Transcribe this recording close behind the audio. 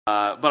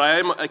But I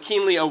am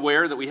keenly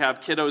aware that we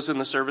have kiddos in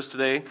the service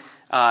today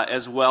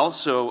as well.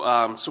 So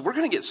we're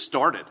going to get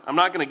started. I'm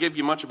not going to give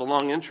you much of a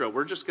long intro.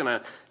 We're just going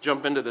to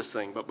jump into this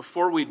thing. But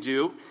before we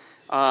do,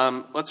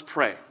 let's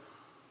pray.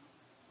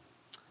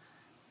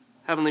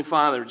 Heavenly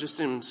Father, just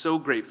am so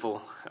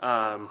grateful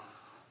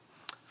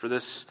for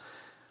this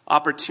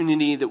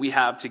opportunity that we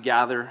have to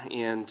gather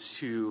and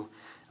to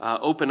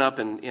open up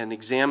and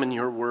examine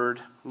your word,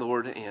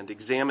 Lord, and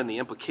examine the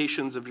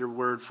implications of your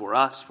word for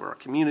us, for our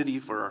community,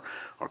 for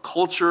our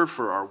culture,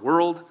 for our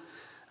world.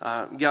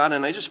 God,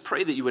 and I just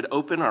pray that you would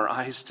open our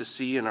eyes to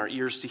see and our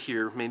ears to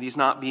hear. May these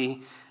not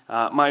be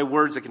my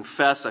words. I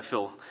confess I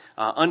feel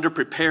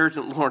underprepared,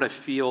 and Lord, I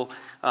feel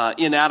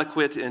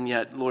inadequate, and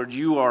yet, Lord,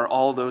 you are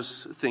all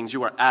those things.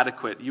 You are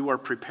adequate. You are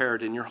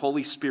prepared, and your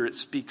Holy Spirit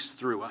speaks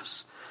through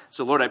us.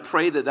 So, Lord, I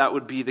pray that that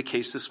would be the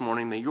case this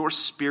morning, that your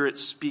Spirit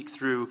speak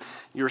through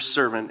your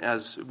servant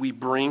as we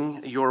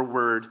bring your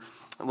word,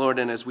 Lord,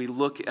 and as we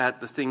look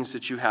at the things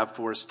that you have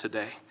for us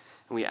today.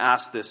 And we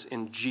ask this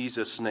in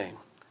Jesus' name.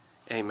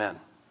 Amen.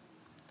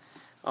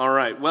 All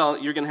right, well,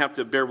 you're going to have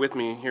to bear with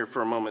me here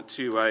for a moment,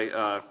 too.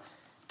 I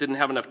didn't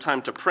have enough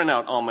time to print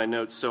out all my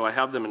notes, so I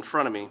have them in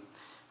front of me.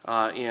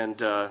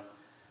 And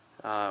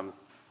I'm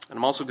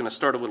also going to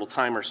start a little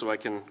timer so I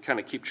can kind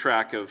of keep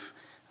track of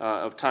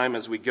time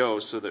as we go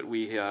so that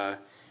we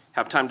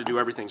have time to do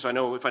everything. So I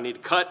know if I need to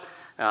cut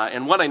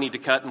and what I need to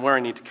cut and where I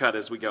need to cut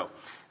as we go.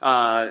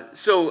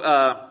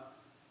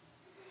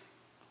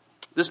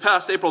 This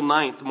past April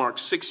 9th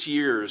marks 6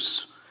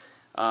 years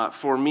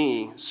for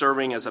me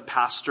serving as a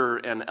pastor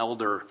and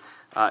elder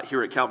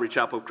here at Calvary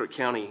Chapel of Crook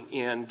County.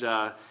 And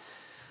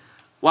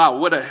wow,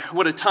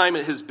 what a time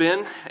it has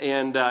been.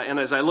 And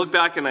as I look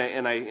back and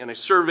I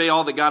survey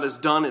all that God has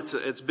done,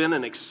 it's been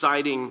an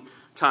exciting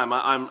time.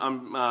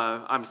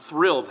 I'm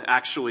thrilled,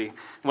 actually,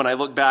 when I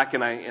look back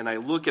and I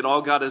look at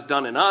all God has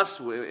done in us,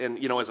 and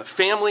as a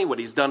family, what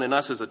He's done in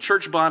us as a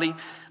church body,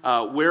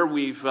 where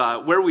we've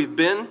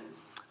been,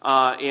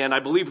 and I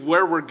believe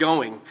where we're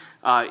going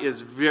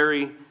is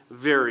very,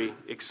 very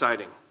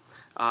exciting.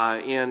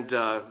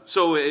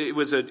 So it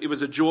was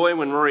a joy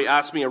when Rory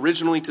asked me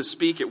originally to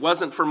speak. It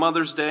wasn't for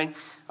Mother's Day.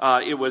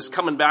 It was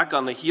coming back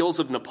on the heels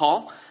of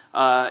Nepal.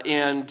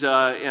 And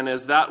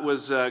as that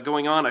was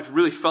going on, I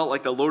really felt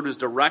like the Lord was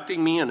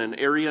directing me in an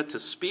area to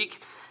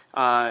speak.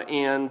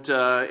 And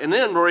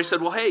then Rory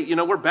said, well, hey,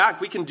 we're back.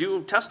 We can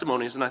do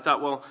testimonies. And I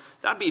thought, well,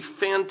 that'd be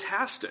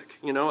fantastic.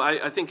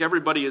 I think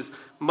everybody is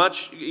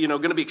much,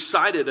 going to be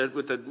excited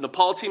with the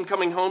Nepal team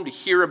coming home to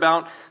hear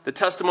about the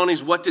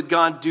testimonies. What did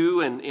God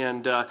do?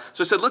 And so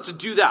I said, let's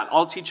do that.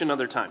 I'll teach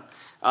another time.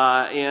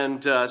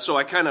 So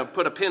I kind of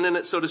put a pin in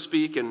it, so to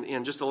speak,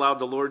 and just allowed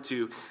the Lord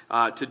to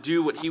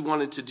do what He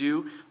wanted to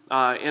do.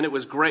 And it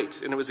was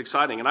great, and it was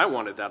exciting, and I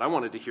wanted that. I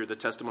wanted to hear the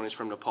testimonies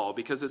from Nepal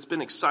because it's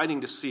been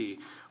exciting to see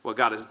what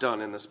God has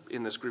done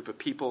in this group of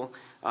people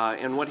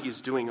and what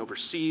He's doing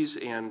overseas,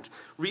 and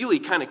really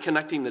kind of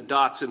connecting the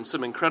dots in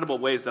some incredible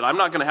ways that I'm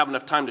not going to have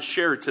enough time to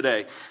share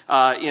today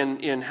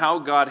in how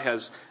God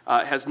has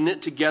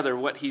knit together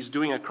what He's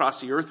doing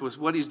across the earth with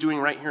what He's doing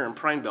right here in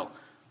Prineville.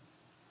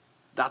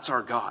 That's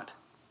our God.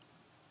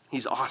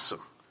 He's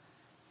awesome,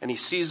 and He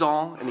sees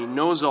all, and He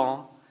knows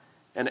all.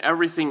 And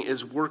everything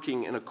is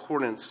working in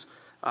accordance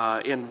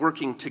and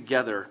working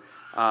together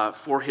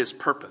for His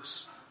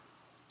purpose.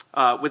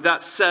 With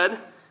that said,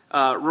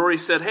 Rory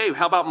said, hey,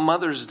 how about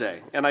Mother's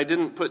Day? And I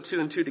didn't put two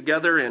and two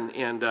together,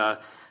 and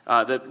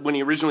that when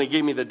he originally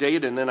gave me the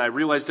date, and then I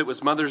realized it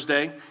was Mother's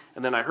Day,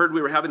 and then I heard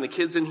we were having the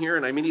kids in here,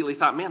 and I immediately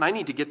thought, man, I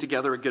need to get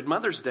together a good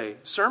Mother's Day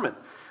sermon.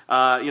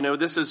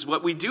 This is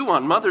what we do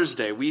on Mother's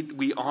Day.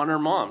 We honor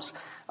moms.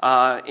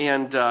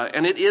 And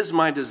it is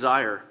my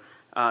desire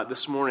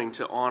this morning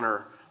to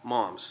honor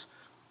moms.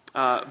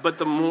 But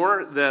the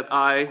more that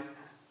I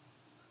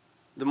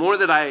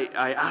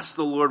ask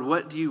the Lord,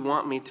 what do you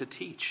want me to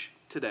teach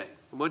today?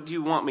 What do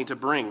you want me to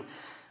bring?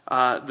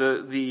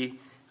 The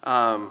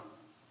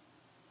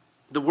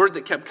word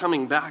that kept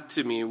coming back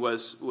to me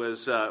was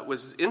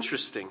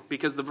interesting,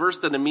 because the verse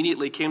that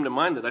immediately came to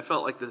mind that I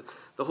felt like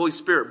the Holy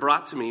Spirit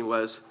brought to me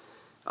was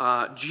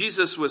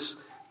Jesus was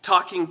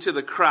talking to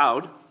the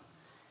crowd,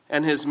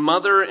 and His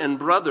mother and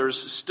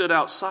brothers stood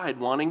outside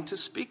wanting to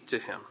speak to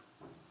Him.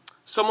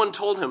 Someone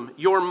told Him,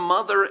 your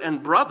mother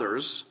and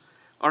brothers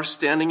are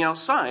standing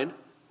outside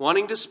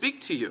wanting to speak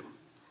to you.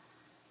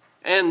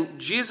 And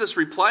Jesus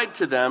replied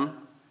to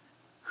them,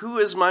 who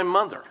is my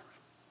mother?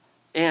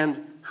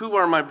 And who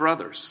are my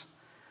brothers?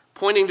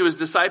 Pointing to His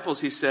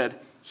disciples, He said,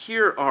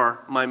 here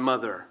are my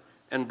mother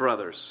and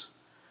brothers.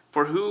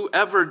 For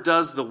whoever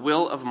does the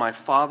will of my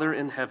Father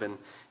in heaven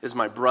is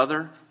my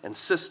brother and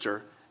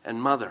sister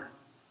and mother.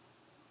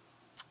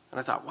 And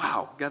I thought,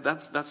 wow, God,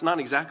 that's not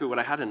exactly what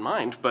I had in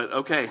mind, but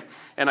okay.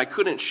 And I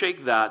couldn't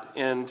shake that.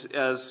 And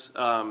as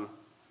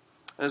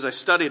I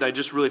studied, I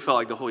just really felt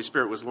like the Holy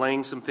Spirit was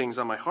laying some things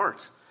on my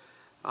heart,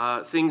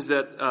 things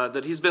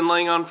that He's been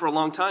laying on for a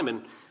long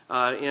time.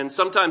 And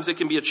sometimes it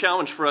can be a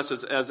challenge for us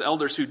as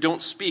elders who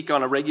don't speak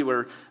on a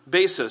regular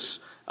basis,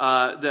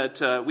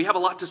 that we have a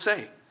lot to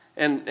say.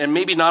 and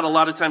maybe not a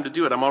lot of time to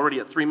do it. I'm already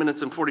at 3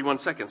 minutes and 41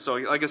 seconds. So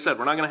like I said,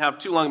 we're not going to have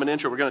too long of an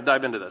intro. We're going to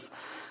dive into this.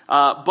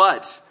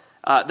 But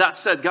that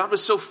said, God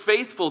was so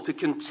faithful to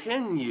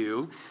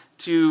continue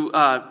to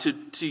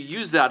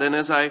use that.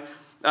 And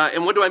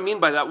and what do I mean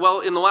by that? Well,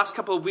 in the last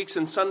couple of weeks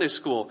in Sunday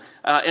school,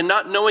 and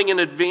not knowing in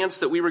advance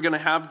that we were going to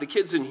have the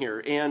kids in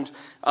here, and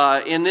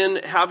then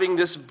having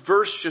this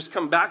verse just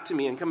come back to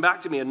me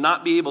and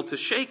not be able to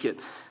shake it,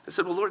 I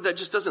said, well, Lord, that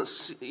just doesn't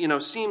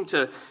seem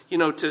to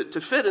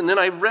fit. And then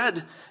I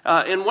read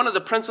in one of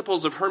the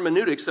principles of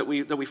hermeneutics that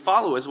we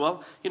follow as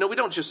well. We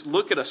don't just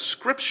look at a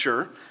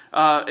scripture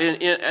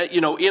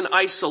in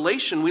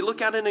isolation. We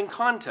look at it in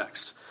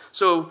context.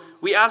 So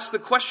we ask the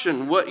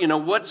question,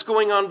 what's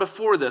going on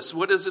before this?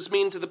 What does this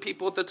mean to the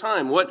people at the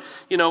time? What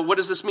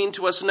does this mean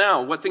to us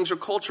now? What things are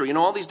culture?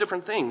 All these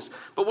different things.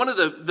 But one of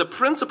the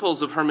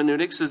principles of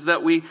hermeneutics is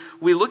that we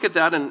look at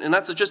that, and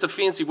that's just a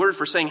fancy word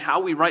for saying how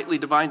we rightly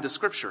divide the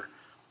scripture.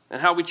 And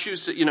how we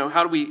choose to,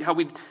 how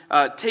we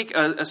take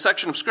a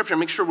section of scripture and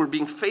make sure we're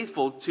being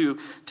faithful to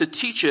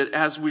teach it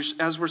as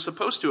we're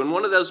supposed to. And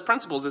one of those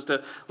principles is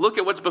to look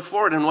at what's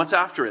before it and what's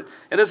after it.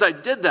 And as I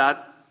did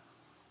that,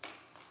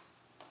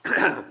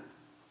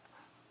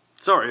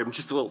 sorry, I'm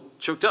just a little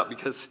choked up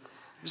because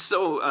it's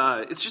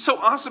just so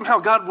awesome how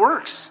God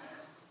works.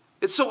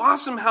 It's so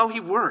awesome how He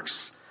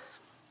works.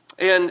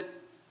 And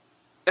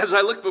as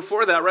I looked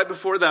right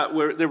before that,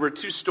 where there were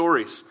two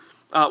stories.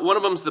 One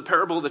of them is the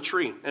parable of the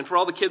tree. And for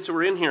all the kids who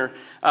were in here,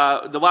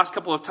 the last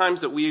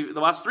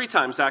 3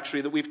 times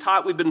actually that we've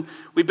taught, we've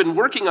been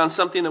working on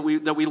something that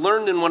we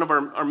learned in one of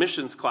our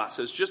missions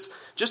classes, just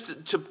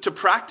to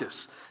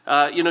practice.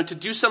 To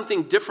do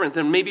something different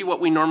than maybe what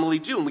we normally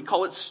do. And we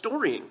call it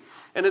storying.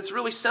 And it's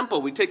really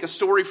simple. We take a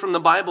story from the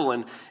Bible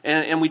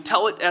and we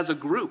tell it as a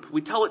group.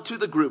 We tell it to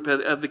the group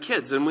of the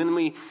kids. And when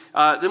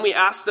then we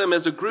ask them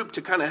as a group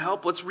to kind of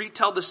help, let's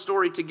retell the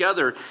story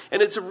together.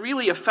 And it's a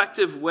really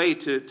effective way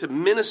to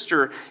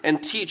minister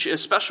and teach,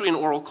 especially in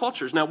oral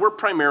cultures. Now, we're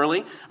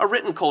primarily a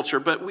written culture,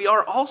 but we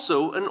are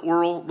also an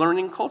oral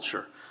learning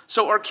culture.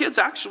 So our kids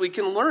actually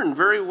can learn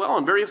very well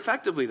and very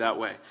effectively that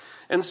way.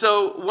 And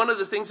so one of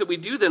the things that we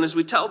do then is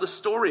we tell the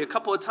story a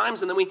couple of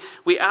times, and then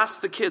we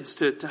ask the kids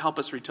to help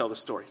us retell the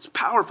story. It's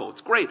powerful. It's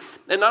great.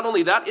 And not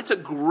only that, it's a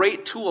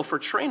great tool for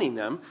training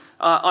them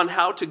on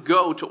how to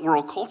go to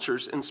oral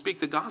cultures and speak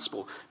the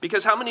gospel.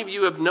 Because how many of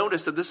you have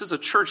noticed that this is a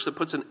church that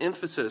puts an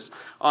emphasis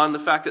on the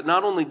fact that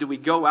not only do we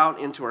go out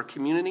into our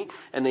community,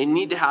 and they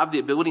need to have the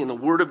ability and the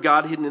word of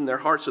God hidden in their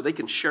heart so they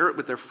can share it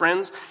with their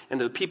friends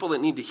and the people that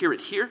need to hear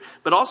it here,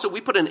 but also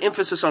we put an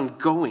emphasis on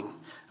going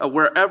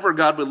wherever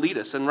God would lead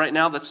us. And right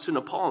now that's to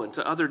Nepal and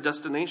to other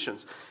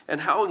destinations. And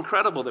how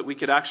incredible that we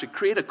could actually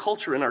create a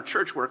culture in our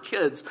church where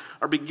kids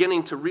are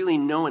beginning to really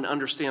know and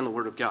understand the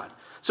Word of God.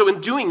 So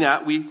in doing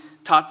that, we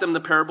taught them the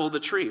parable of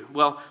the tree.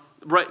 Well,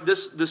 right,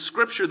 this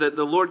scripture that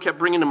the Lord kept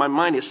bringing to my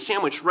mind is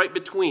sandwiched right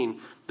between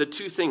the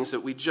two things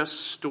that we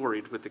just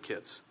storied with the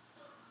kids.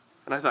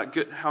 And I thought,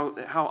 good,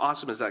 how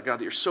awesome is that, God,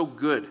 that you're so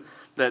good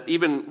that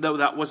even though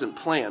that wasn't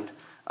planned,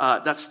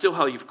 that's still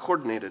how you've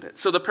coordinated it.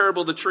 So the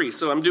parable of the tree.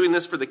 So I'm doing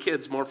this for the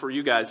kids, more for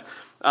you guys.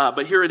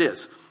 But here it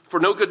is. For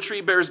no good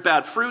tree bears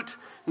bad fruit,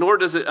 nor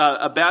does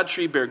a bad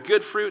tree bear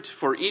good fruit.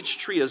 For each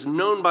tree is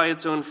known by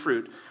its own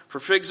fruit. For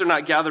figs are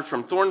not gathered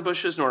from thorn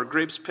bushes, nor are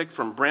grapes picked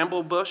from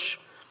bramble bush.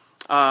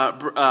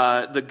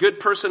 The good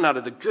person out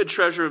of the good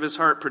treasure of his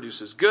heart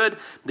produces good.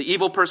 The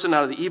evil person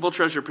out of the evil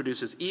treasure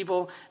produces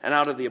evil. And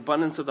out of the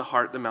abundance of the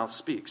heart, the mouth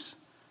speaks.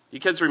 You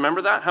kids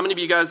remember that? How many of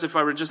you guys, if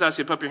I were just ask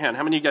you to put up your hand,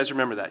 how many of you guys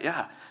remember that?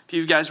 Yeah, a few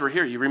of you guys were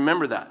here. You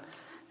remember that.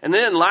 And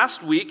then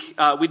last week,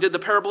 we did the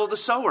parable of the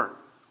sower.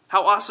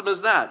 How awesome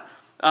is that?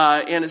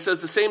 And it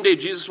says the same day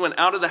Jesus went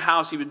out of the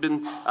house, he had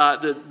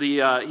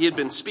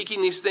been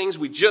speaking these things.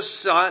 We just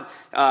saw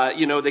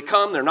it. They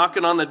come, they're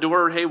knocking on the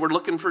door. Hey, we're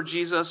looking for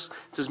Jesus.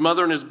 It's his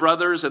mother and his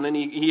brothers. And then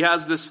he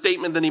has this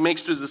statement that he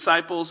makes to his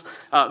disciples.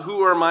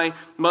 Who are my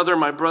mother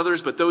and my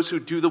brothers, but those who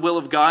do the will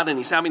of God? And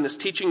he's having this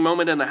teaching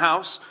moment in the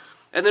house.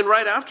 And then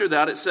right after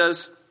that, it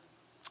says,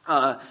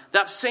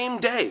 that same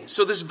day,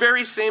 so this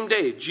very same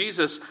day,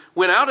 Jesus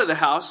went out of the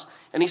house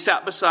and he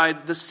sat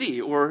beside the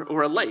sea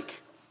or a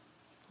lake.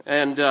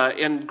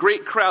 And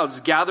great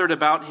crowds gathered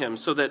about him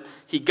so that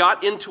he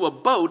got into a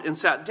boat and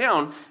sat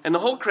down, and the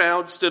whole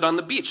crowd stood on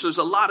the beach. There's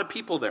a lot of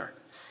people there.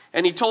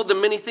 And he told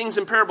them many things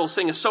in parables,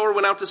 saying, a sower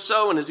went out to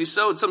sow, and as he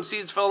sowed, some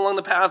seeds fell along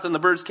the path, and the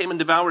birds came and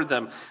devoured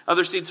them.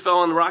 Other seeds fell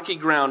on the rocky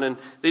ground, and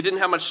they didn't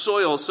have much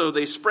soil, so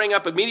they sprang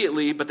up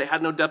immediately, but they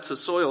had no depths of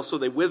soil, so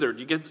they withered.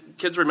 You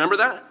kids remember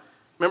that?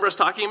 Remember us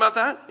talking about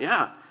that?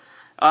 Yeah.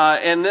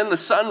 And then the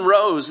sun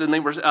rose, and they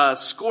were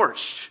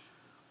scorched.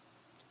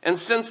 And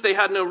since they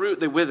had no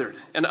root, they withered.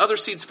 And other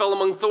seeds fell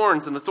among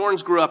thorns, and the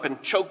thorns grew up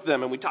and choked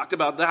them, and we talked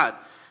about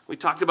that. We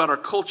talked about our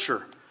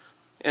culture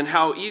and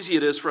how easy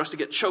it is for us to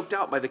get choked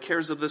out by the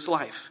cares of this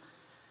life.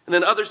 And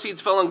then other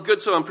seeds fell on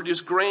good soil and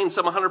produced grain,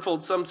 some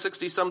 100-fold, some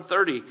 60, some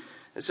 30.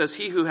 It says,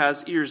 he who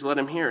has ears, let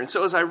him hear. And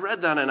so as I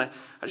read that, and I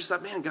just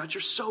thought, man, God,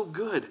 you're so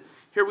good.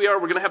 Here we are,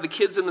 we're going to have the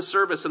kids in the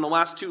service, and the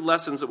last 2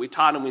 lessons that we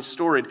taught and we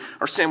storied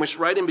are sandwiched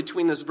right in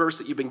between this verse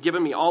that you've been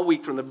giving me all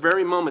week from the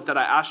very moment that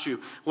I asked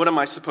you, what am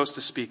I supposed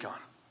to speak on?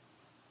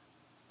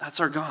 That's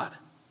our God.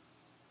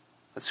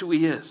 That's who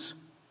he is.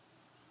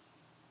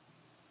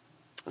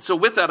 And so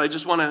with that, I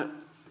just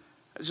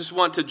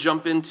want to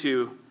jump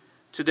into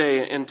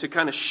today and to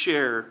kind of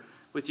share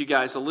with you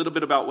guys a little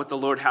bit about what the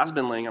Lord has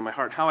been laying on my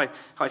heart, how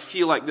I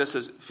feel like this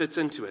fits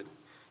into it.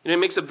 It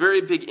makes a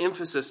very big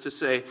emphasis to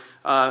say,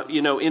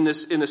 in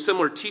a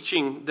similar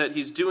teaching that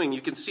he's doing,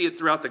 you can see it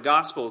throughout the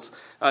Gospels.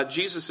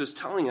 Jesus is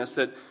telling us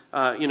that,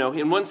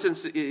 in one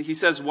sense, he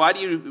says, why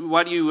do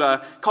you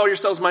call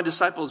yourselves my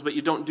disciples, but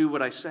you don't do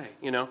what I say?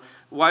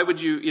 Why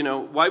would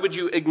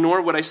you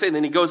ignore what I say? And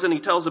then he goes and he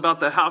tells about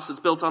the house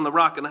that's built on the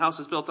rock and the house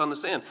that's built on the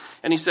sand.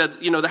 And he said,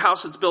 the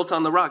house that's built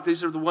on the rock,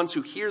 these are the ones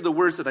who hear the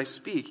words that I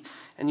speak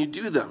and you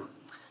do them.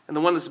 And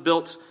the one that's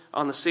built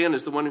on the sand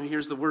is the one who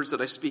hears the words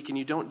that I speak and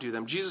you don't do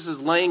them. Jesus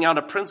is laying out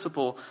a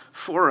principle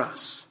for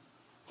us.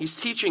 He's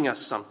teaching us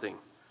something.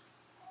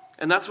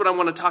 And that's what I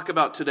want to talk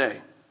about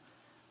today.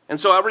 And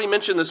so I already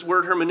mentioned this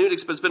word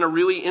hermeneutics, but it's been a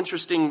really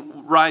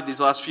interesting ride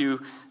these last few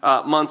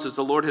months as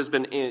the Lord has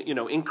been,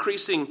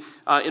 increasing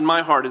in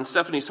my heart, in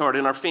Stephanie's heart,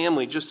 in our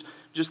family, just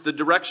the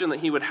direction that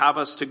he would have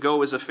us to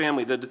go as a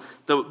family,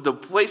 the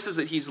places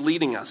that he's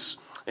leading us.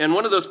 And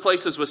one of those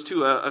places was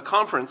to a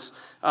conference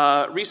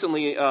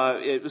recently.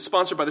 It was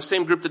sponsored by the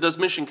same group that does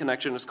Mission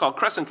Connection. It's called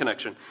Crescent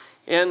Connection.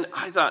 And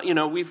I thought,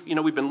 we've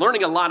been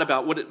learning a lot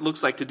about what it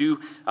looks like to do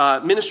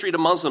ministry to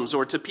Muslims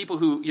or to people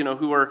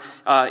who are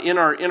in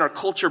our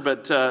culture,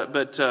 but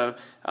are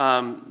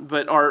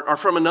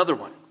from another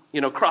one.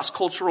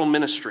 Cross-cultural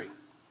ministry.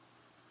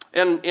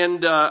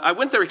 And I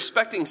went there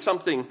expecting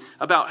something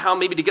about how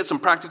maybe to get some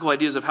practical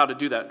ideas of how to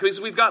do that.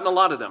 Because we've gotten a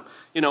lot of them.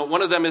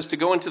 One of them is to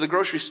go into the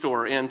grocery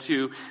store and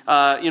to,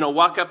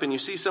 walk up and you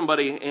see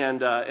somebody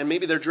and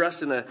maybe they're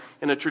dressed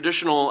in a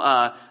traditional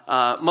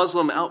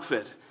Muslim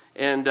outfit.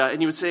 And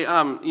you would say,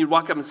 you'd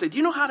walk up and say, do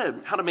you know how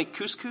to make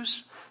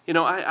couscous?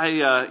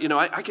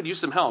 I could use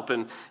some help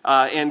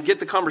and get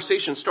the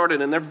conversation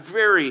started. And they're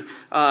very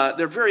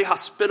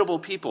hospitable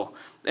people.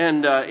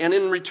 And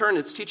in return,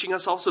 it's teaching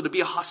us also to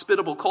be a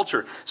hospitable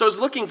culture. So I was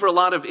looking for a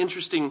lot of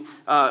interesting,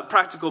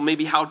 practical,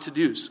 maybe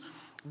how-to-dos.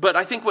 But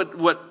I think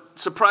what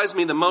surprised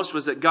me the most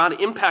was that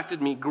God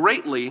impacted me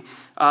greatly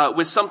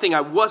with something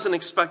I wasn't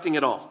expecting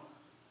at all.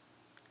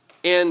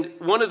 And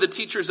one of the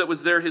teachers that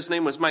was there, his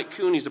name was Mike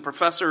Kuhn. He's a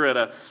professor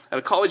at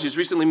a college. He's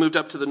recently moved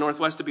up to the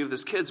Northwest to be with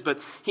his kids. But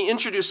he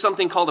introduced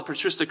something called a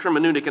patristic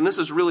hermeneutic. And this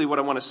is really what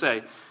I want to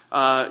say,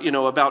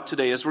 about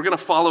today is we're going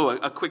to follow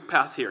a quick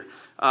path here.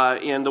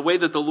 And the way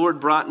that the Lord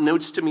brought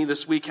notes to me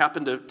this week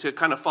happened to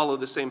kind of follow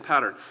the same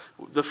pattern.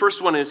 The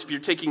first one is if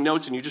you're taking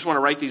notes and you just want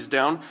to write these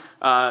down,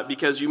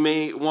 because you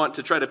may want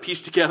to try to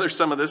piece together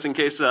some of this in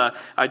case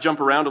I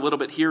jump around a little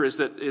bit here, is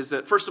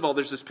that first of all,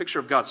 there's this picture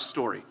of God's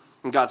story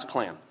and God's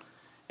plan.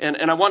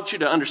 And I want you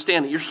to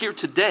understand that you're here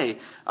today,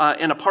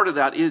 and a part of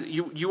that is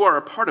you are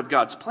a part of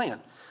God's plan.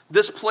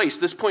 This place,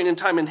 this point in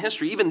time in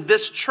history, even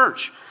this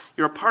church,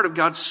 you're a part of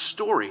God's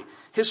story.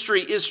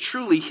 History is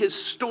truly his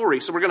story.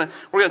 So we're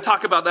gonna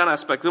talk about that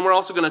aspect. Then we're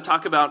also going to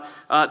talk about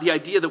the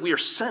idea that we are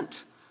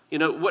sent.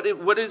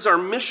 What is our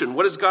mission?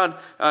 What has God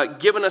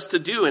given us to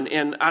do?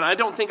 And I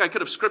don't think I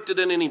could have scripted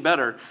it any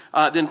better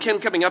than Ken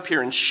coming up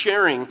here and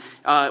sharing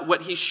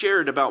what he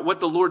shared about what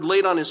the Lord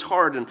laid on his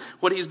heart and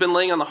what he's been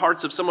laying on the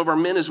hearts of some of our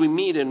men as we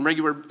meet in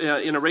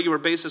a regular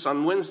basis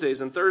on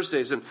Wednesdays and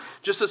Thursdays. And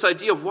just this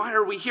idea of why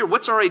are we here?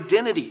 What's our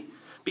identity?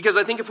 Because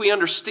I think if we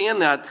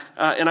understand that,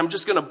 and I'm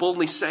just going to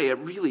boldly say, it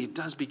really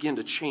does begin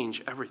to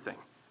change everything.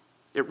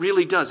 It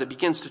really does. It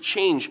begins to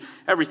change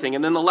everything.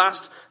 And then the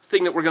last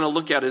thing that we're going to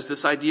look at is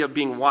this idea of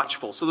being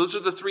watchful. So those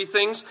are the 3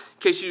 things, in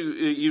case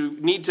you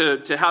need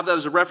to have that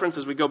as a reference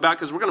as we go back,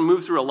 because we're going to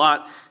move through a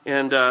lot.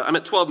 And I'm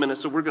at 12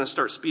 minutes, so we're going to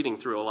start speeding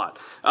through a lot.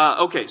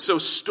 Okay, so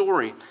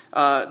story.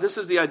 This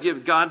is the idea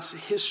of God's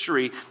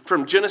history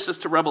from Genesis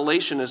to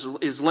Revelation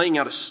is laying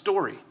out a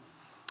story.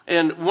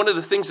 And one of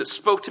the things that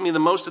spoke to me the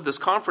most at this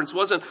conference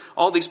wasn't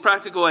all these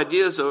practical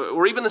ideas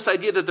or even this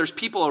idea that there's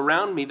people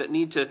around me that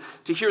need to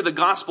hear the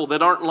gospel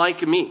that aren't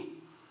like me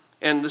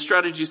and the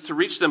strategies to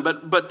reach them.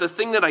 But the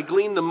thing that I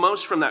gleaned the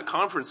most from that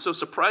conference, so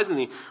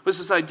surprisingly, was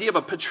this idea of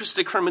a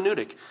patristic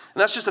hermeneutic. And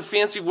that's just a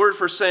fancy word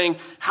for saying,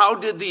 how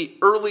did the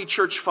early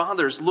church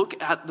fathers look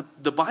at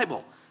the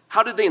Bible?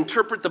 How did they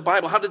interpret the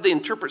Bible? How did they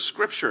interpret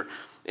Scripture?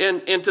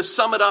 And to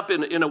sum it up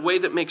in a way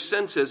that makes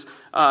sense is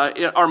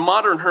our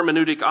modern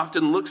hermeneutic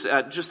often looks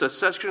at just a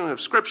section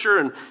of Scripture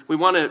and we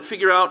want to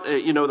figure out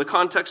the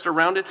context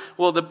around it.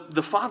 Well,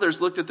 the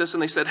fathers looked at this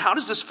and they said, how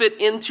does this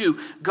fit into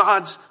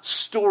God's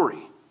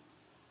story?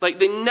 Like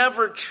they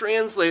never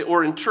translate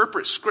or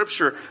interpret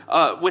Scripture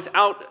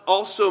without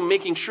also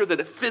making sure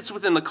that it fits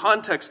within the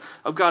context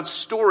of God's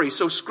story.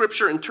 So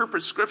Scripture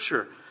interprets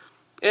Scripture.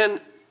 And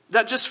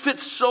that just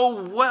fits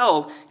so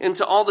well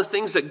into all the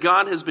things that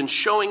God has been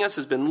showing us,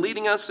 has been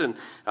leading us. And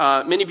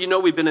many of you know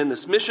we've been in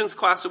this missions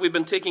class that we've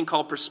been taking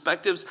called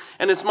Perspectives.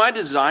 And it's my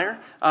desire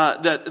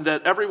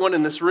that everyone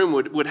in this room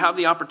would have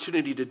the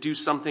opportunity to do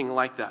something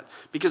like that.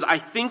 Because I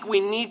think we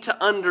need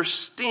to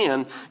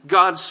understand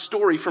God's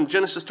story from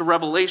Genesis to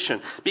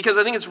Revelation. Because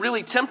I think it's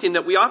really tempting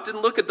that we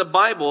often look at the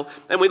Bible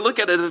and we look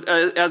at it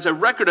as a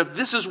record of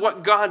this is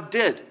what God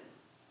did.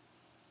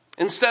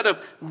 Instead of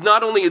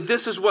not only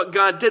this is what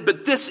God did,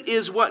 but this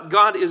is what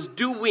God is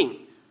doing,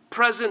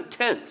 present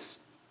tense.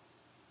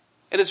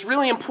 And it's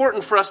really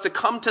important for us to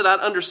come to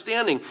that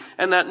understanding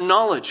and that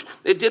knowledge.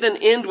 It didn't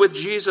end with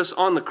Jesus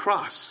on the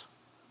cross.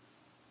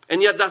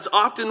 And yet that's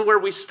often where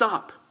we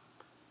stop.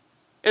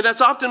 And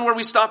that's often where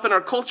we stop in our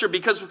culture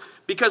because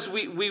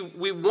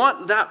we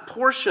want that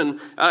portion.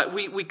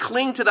 We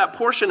cling to that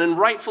portion, and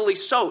rightfully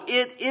so.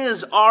 It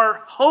is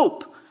our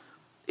hope.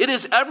 It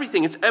is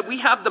everything. We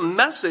have the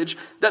message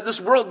that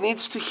this world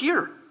needs to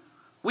hear.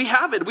 We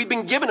have it. We've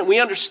been given it. We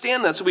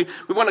understand that. So we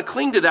want to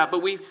cling to that.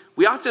 But we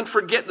often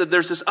forget that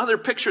there's this other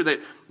picture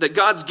that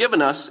God's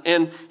given us.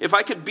 And if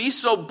I could be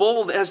so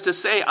bold as to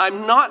say,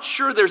 I'm not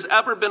sure there's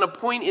ever been a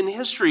point in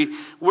history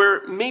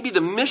where maybe the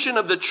mission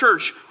of the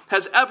church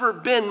has ever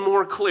been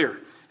more clear.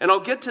 And I'll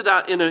get to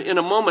that in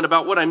a moment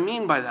about what I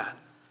mean by that.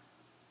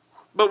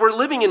 But we're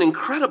living in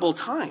incredible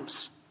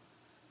times.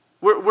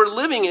 We're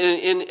living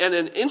in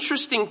an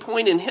interesting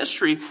point in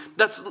history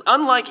that's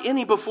unlike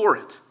any before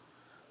it.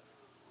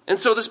 And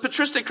so this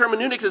patristic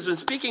hermeneutic has been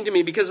speaking to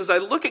me because as I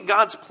look at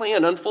God's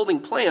plan, unfolding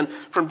plan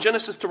from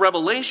Genesis to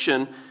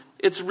Revelation,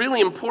 it's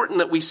really important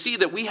that we see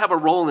that we have a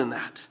role in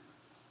that.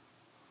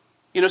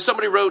 You know,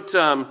 somebody wrote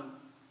and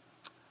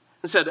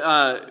said,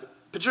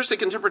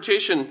 patristic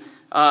interpretation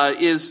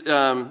is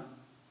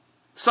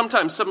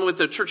sometimes some with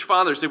the church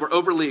fathers, they were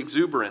overly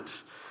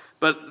exuberant.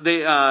 But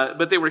they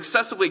were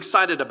excessively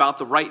excited about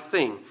the right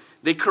thing.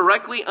 They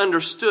correctly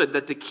understood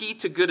that the key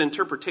to good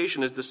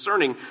interpretation is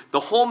discerning the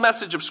whole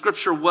message of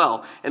Scripture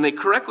well. And they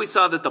correctly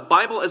saw that the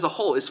Bible as a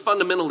whole is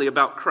fundamentally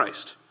about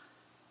Christ.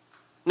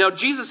 Now,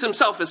 Jesus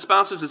himself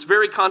espouses this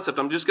very concept.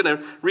 I'm just going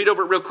to read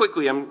over it real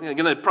quickly. I'm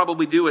going to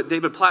probably do what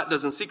David Platt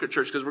does in Secret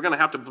Church because we're going to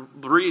have to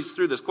breeze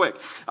through this quick.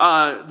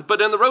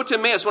 But in the road to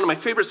Emmaus, one of my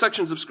favorite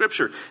sections of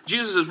Scripture,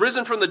 Jesus is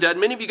risen from the dead.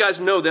 Many of you guys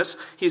know this.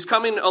 He's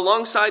coming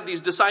alongside these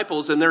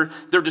disciples, and they're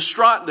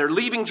distraught. They're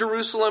leaving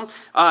Jerusalem,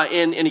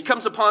 and he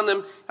comes upon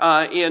them.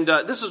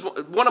 This is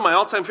one of my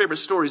all-time favorite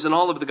stories in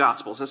all of the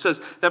Gospels. It says,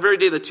 that very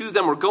day the two of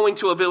them were going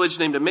to a village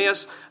named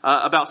Emmaus,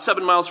 about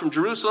 7 miles from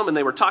Jerusalem, and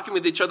they were talking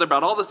with each other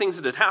about all the things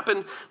that had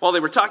happened. While they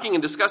were talking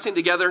and discussing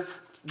together,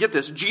 get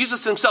this,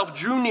 Jesus himself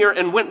drew near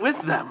and went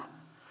with them.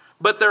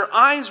 But their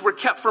eyes were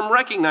kept from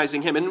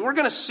recognizing him. And we're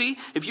going to see,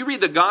 if you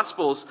read the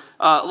Gospels,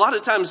 a lot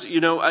of times,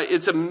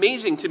 it's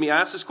amazing to me. I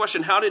ask this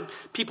question, how did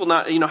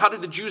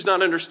the Jews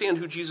not understand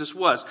who Jesus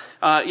was?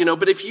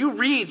 But if you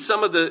read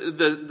some of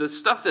the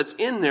stuff that's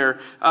in there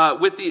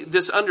with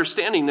this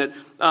understanding that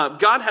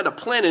God had a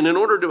plan, and in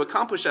order to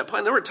accomplish that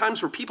plan, there were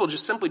times where people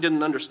just simply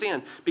didn't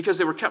understand because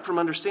they were kept from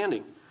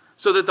understanding.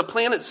 So that the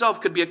plan itself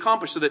could be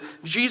accomplished, so that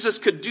Jesus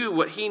could do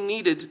what he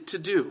needed to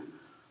do.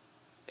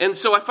 And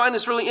so I find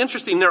this really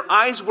interesting. Their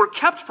eyes were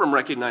kept from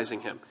recognizing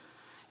him.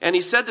 And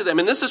he said to them,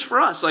 and this is for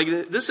us, like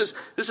this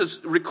is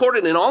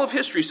recorded in all of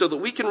history so that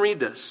we can read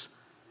this.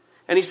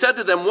 And he said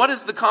to them, what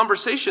is the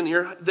conversation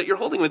that you're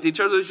holding with each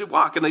other as you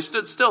walk? And they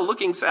stood still,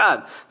 looking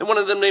sad. And one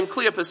of them, named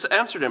Cleopas,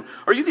 answered him,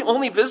 are you the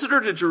only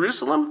visitor to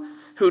Jerusalem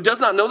who does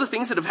not know the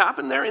things that have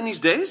happened there in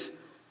these days?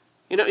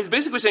 He's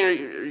basically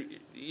saying,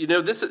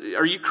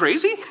 are you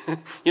crazy?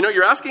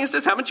 You're asking us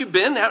this. Haven't you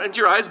been? Haven't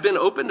your eyes been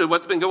open to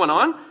what's been going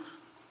on?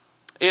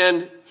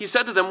 And he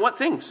said to them, what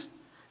things?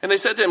 And they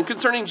said to him,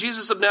 concerning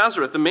Jesus of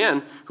Nazareth, the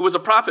man who was a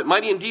prophet,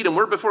 mighty indeed, and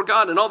word before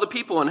God and all the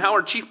people, and how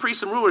our chief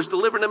priests and rulers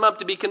delivered him up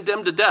to be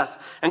condemned to death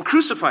and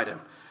crucified him.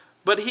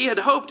 But we had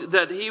hoped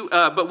that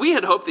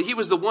he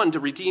was the one to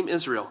redeem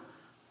Israel.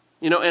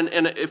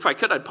 And if I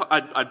could,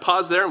 I'd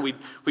pause there and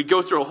we'd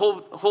go through a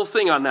whole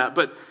thing on that.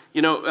 But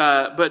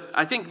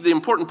I think the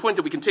important point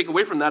that we can take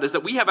away from that is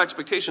that we have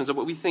expectations of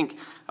what we think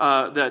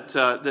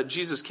that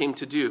Jesus came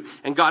to do,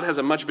 and God has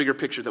a much bigger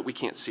picture that we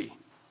can't see.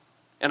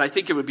 And I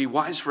think it would be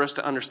wise for us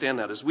to understand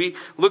that. As we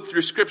look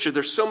through Scripture,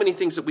 there's so many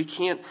things that we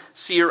can't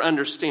see or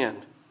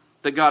understand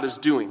that God is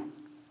doing.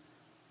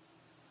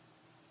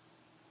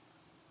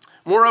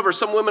 Moreover,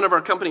 some women of our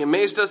company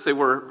amazed us. They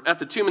were at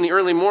the tomb in the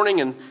early morning,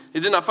 and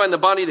they did not find the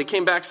body. They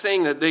came back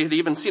saying that they had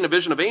even seen a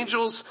vision of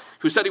angels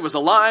who said he was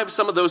alive.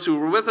 Some of those who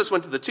were with us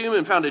went to the tomb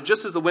and found it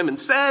just as the women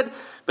said,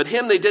 but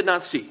him they did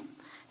not see.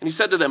 And he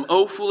said to them,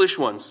 O foolish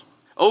ones,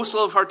 O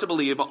slow of heart to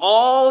believe,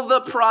 all the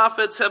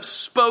prophets have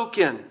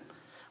spoken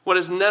what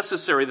is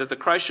necessary that the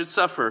Christ should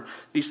suffer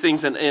these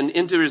things and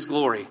enter his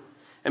glory.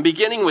 And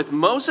beginning with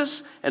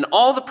Moses and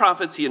all the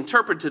prophets, he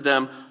interpreted to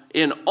them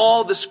in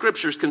all the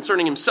Scriptures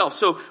concerning himself.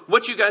 So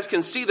what you guys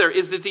can see there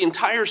is that the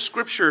entire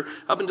Scripture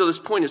up until this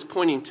point is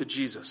pointing to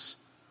Jesus.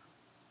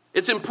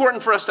 It's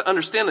important for us to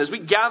understand that. As we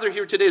gather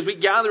here today, as we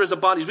gather as a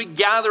body, as we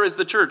gather as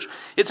the church,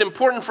 it's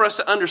important for us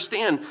to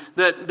understand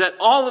that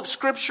all of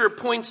Scripture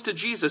points to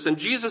Jesus, and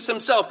Jesus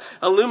himself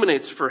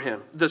illuminates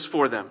this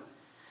for them.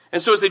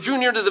 And so as they drew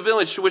near to the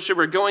village to which they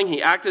were going,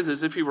 he acted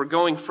as if he were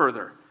going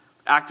further.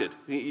 Acted.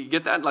 You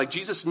get that? Like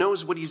Jesus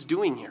knows what he's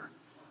doing here.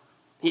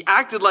 He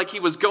acted like he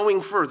was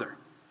going further.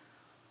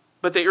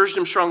 But they urged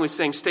him strongly,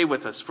 saying, "Stay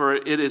with us, for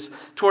it is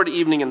toward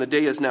evening, and the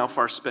day is now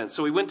far spent."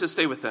 So he went to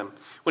stay with them.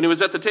 When he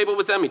was at the table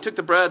with them, he took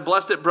the bread,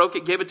 blessed it, broke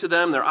it, gave it to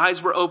them. Their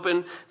eyes were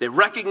open. They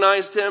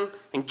recognized him.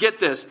 And get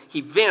this,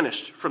 he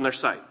vanished from their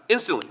sight.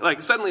 Instantly.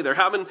 Like suddenly they're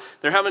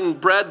having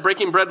bread,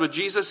 breaking bread with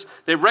Jesus.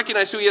 They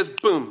recognize who he is.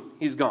 Boom,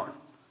 he's gone.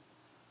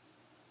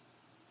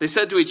 They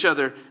said to each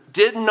other,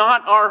 "Did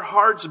not our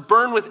hearts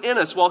burn within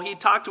us while he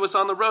talked to us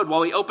on the road,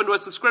 while he opened to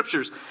us the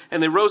Scriptures?"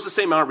 And they rose the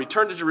same hour,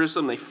 returned to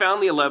Jerusalem. They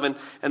found the 11,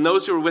 and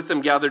those who were with them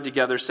gathered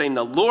together, saying,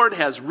 "The Lord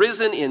has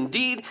risen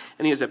indeed,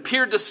 and he has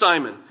appeared to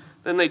Simon."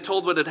 Then they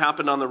told what had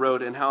happened on the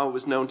road and how it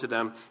was known to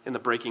them in the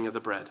breaking of the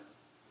bread.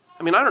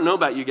 I mean, I don't know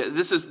about you guys.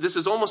 This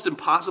is almost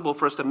impossible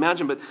for us to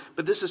imagine, but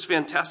this is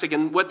fantastic.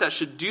 And what that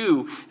should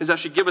do is that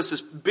should give us this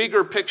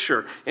bigger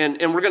picture. And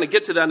we're going to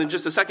get to that in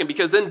just a second,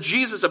 because then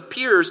Jesus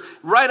appears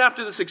right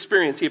after this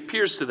experience. He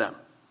appears to them.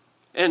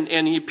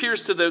 And he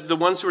appears to the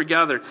ones who were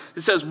gathered.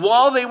 It says,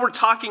 while they were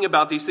talking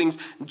about these things,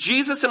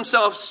 Jesus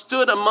himself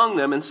stood among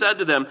them and said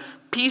to them,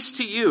 "Peace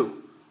to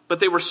you." But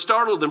they were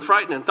startled and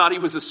frightened and thought he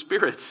was a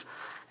spirit.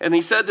 And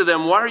he said to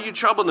them, "Why are you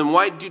troubled, and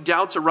why do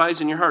doubts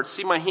arise in your hearts?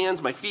 See my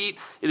hands, my feet.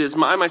 It is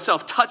I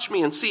myself. Touch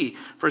me and see.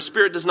 For a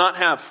spirit does not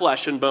have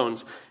flesh and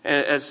bones,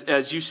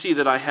 as you see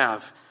that I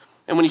have."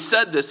 And when he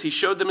said this, he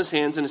showed them his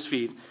hands and his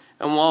feet.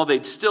 And while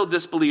they still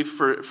disbelieved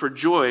for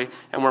joy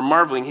and were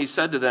marveling, he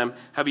said to them,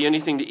 "Have you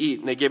anything to eat?"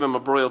 And they gave him a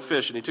broiled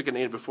fish, and he took it and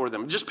ate it before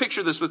them. Just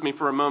picture this with me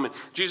for a moment.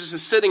 Jesus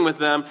is sitting with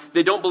them.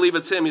 They don't believe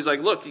it's him. He's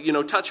like, "Look,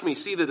 touch me,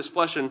 see that it's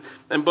flesh and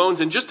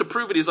bones." And just to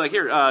prove it, he's like,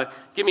 "Here,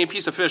 give me a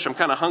piece of fish. I'm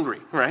kind of hungry,"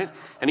 right?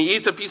 And he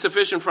eats a piece of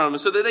fish in front of them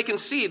so that they can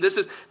see this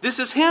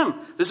is him.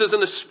 This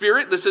isn't a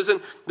spirit. This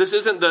isn't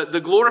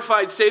the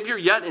glorified Savior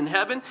yet in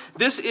heaven.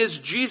 This is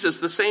Jesus,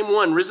 the same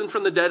one, risen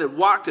from the dead, had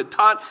walked, had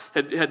taught,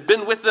 had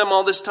been with them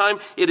all this time.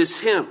 It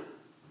is him.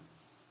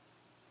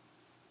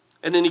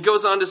 And then he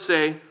goes on to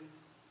say,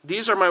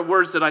 "These are my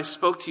words that I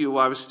spoke to you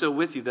while I was still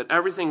with you, that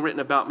everything written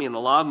about me in the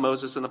law of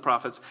Moses and the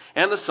prophets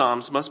and the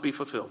Psalms must be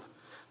fulfilled."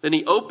 Then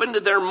he opened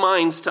their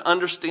minds to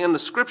understand the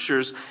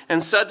Scriptures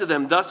and said to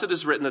them, "Thus it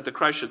is written that the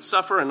Christ should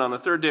suffer and on the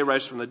third day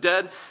rise from the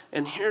dead."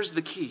 And here's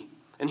the key.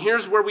 And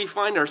here's where we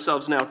find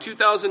ourselves now,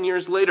 2,000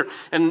 years later.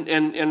 And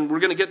we're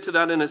going to get to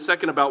that in a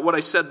second about what I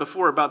said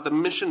before about the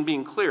mission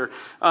being clear.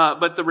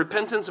 But the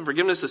repentance and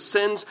forgiveness of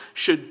sins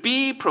should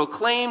be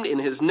proclaimed in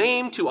his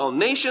name to all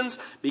nations,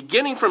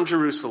 beginning from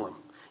Jerusalem.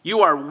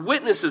 You are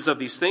witnesses of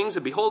these things,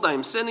 and behold, I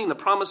am sending the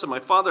promise of my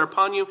Father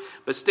upon you,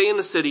 but stay in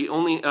the city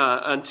only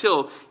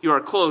until you are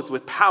clothed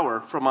with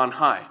power from on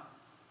high.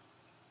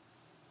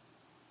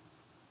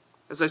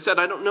 As I said,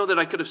 I don't know that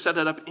I could have set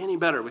it up any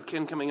better with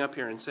Ken coming up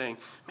here and saying,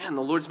 "Man,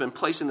 the Lord's been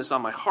placing this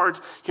on my heart.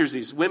 Here's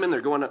these women.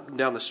 They're going up and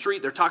down the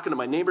street. They're talking to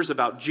my neighbors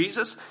about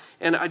Jesus."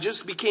 And I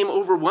just became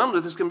overwhelmed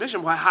with this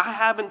conviction. Why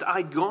haven't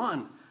I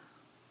gone?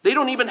 They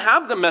don't even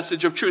have the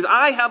message of truth.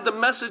 I have the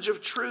message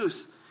of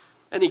truth.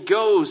 And he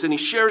goes and he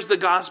shares the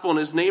gospel, and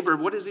his neighbor,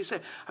 what does he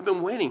say? I've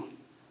been waiting.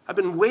 I've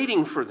been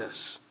waiting for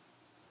this.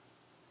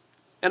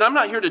 And I'm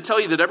not here to tell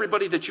you that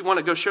everybody that you want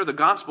to go share the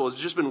gospel has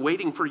just been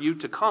waiting for you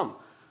to come.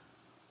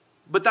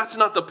 But that's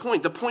not the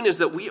point. The point is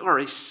that we are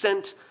a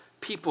sent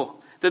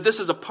people. That this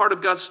is a part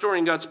of God's story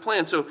and God's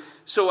plan.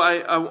 So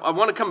I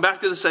want to come back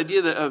to this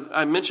idea that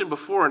I mentioned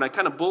before, and I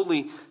kind of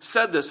boldly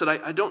said this, that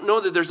I don't know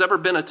that there's ever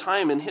been a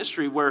time in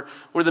history where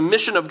the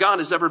mission of God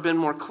has ever been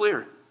more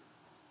clear.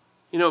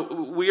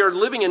 We are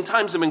living in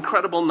times of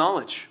incredible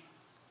knowledge.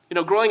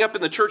 Growing up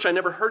in the church, I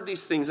never heard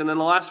these things. And in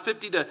the last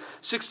 50 to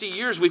 60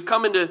 years, we've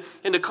come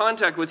into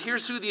contact with,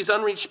 here's who these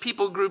unreached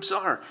people groups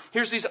are.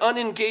 Here's these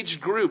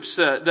unengaged groups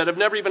that have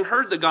never even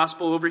heard the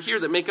gospel over here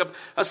that make up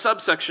a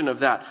subsection of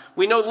that.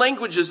 We know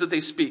languages that they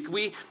speak.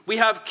 We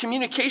have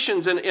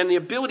communications and the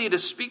ability to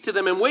speak to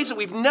them in ways that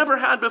we've never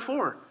had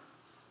before.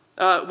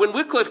 When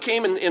Wycliffe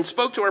came and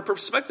spoke to our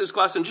perspectives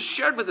class and just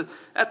shared with us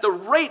at the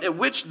rate at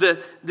which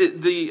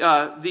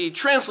the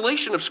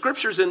translation of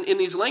scriptures in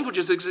these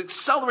languages is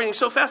accelerating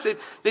so fast,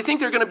 they think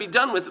they're going to be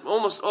done with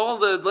almost all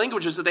the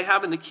languages that they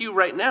have in the queue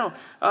right now,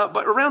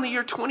 but around the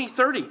year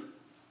 2030.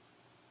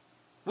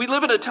 We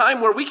live at a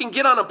time where we can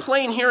get on a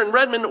plane here in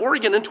Redmond,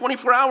 Oregon in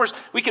 24 hours.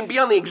 We can be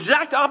on the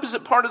exact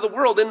opposite part of the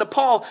world in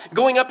Nepal,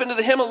 going up into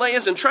the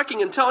Himalayas and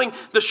trekking and telling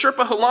the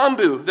Sherpa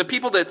Hulambu, the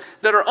people that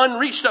are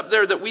unreached up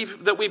there that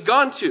we've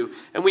gone to,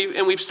 and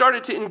we've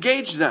started to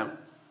engage them.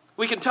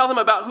 We can tell them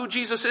about who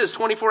Jesus is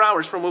 24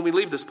 hours from when we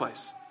leave this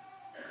place.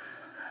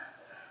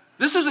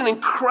 This is an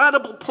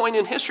incredible point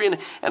in history,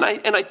 and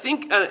I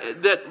think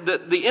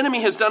that the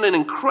enemy has done an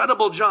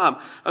incredible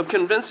job of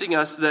convincing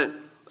us that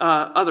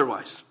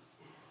otherwise.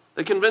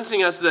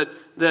 convincing us that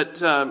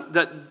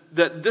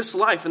this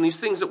life and these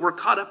things that we're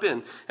caught up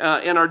in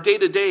our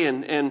day-to-day,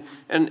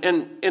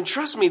 and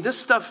trust me, this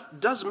stuff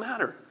does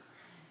matter.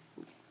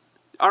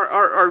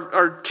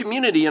 Our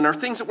community and our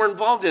things that we're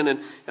involved in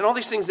and all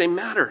these things, they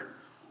matter.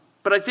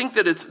 But I think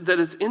that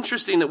it's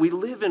interesting that we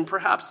live in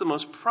perhaps the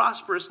most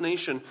prosperous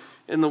nation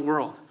in the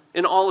world,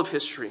 in all of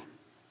history.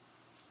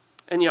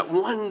 And yet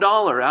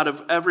 $1 out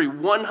of every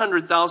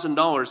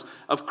 $100,000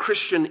 of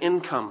Christian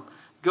income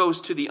goes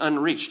to the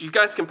unreached. You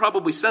guys can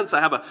probably sense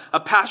I have a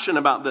passion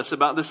about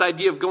this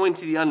idea of going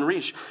to the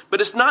unreached. But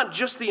it's not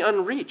just the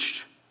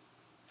unreached.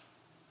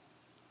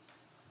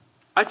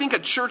 I think a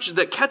church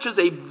that catches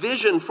a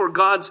vision for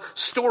God's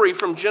story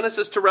from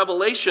Genesis to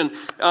Revelation,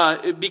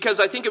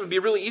 because I think it would be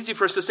really easy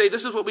for us to say,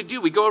 this is what we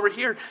do. We go over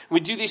here, we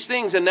do these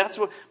things, and that's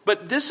what.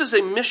 But this is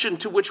a mission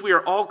to which we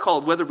are all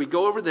called, whether we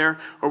go over there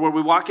or where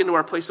we walk into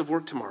our place of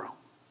work tomorrow.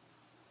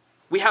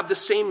 We have the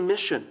same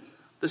mission,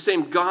 the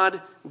same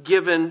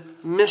God-given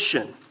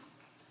mission.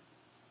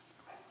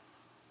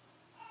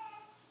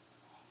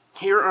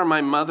 Here are my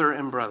mother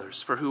and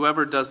brothers, for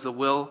whoever does the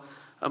will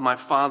of my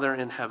Father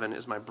in heaven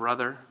is my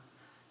brother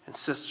and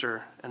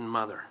sister and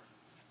mother.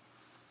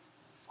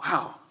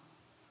 Wow.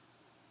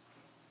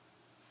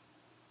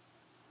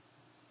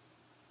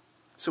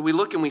 So we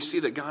look and we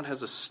see that God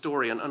has a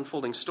story, an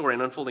unfolding story,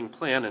 an unfolding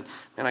plan, and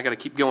I got to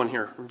keep going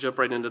here. We'll jump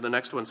right into the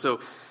next one. So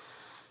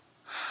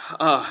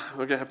we're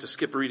going to have to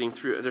skip reading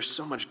through. There's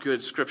so much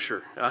good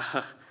scripture.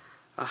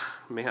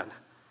 Man.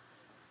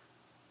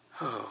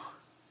 Oh.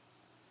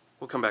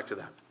 We'll come back to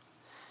that.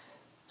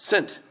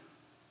 Sent.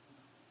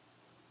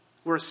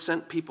 We're a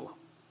sent people.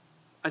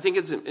 I think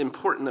it's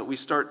important that we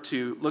start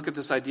to look at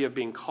this idea of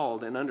being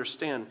called and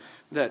understand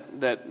that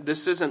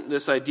this isn't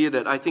this idea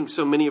that I think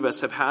so many of us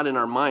have had in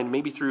our mind,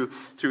 maybe through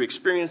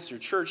experience, through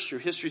church, through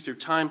history, through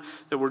time,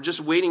 that we're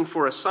just waiting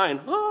for a sign,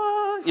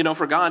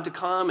 for God to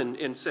come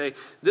and say,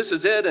 this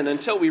is it. And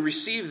until we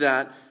receive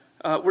that,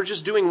 we're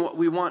just doing what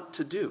we want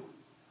to do.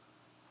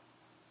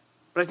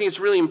 But I think it's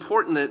really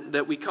important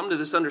that we come to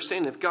this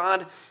understanding that if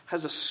God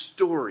has a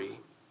story,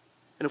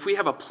 and if we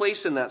have a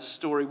place in that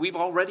story, we've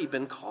already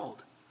been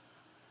called.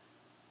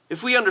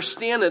 If we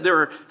understand that there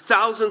are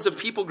thousands of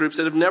people groups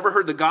that have never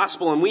heard the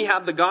gospel, and we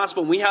have the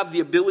gospel, and we have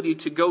the ability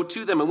to go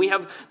to them, and we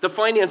have the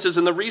finances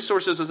and the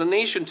resources as a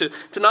nation to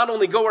not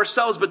only go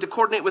ourselves, but to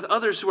coordinate with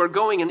others who are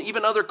going, and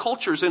even other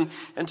cultures, and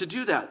to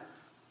do that,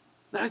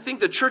 then I think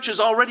the church has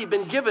already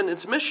been given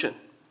its mission.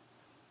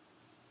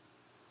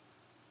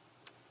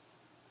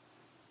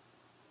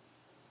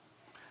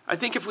 I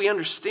think if we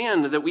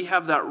understand that we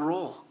have that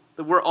role,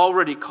 that we're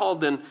already called,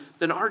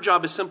 then our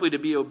job is simply to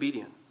be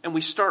obedient. And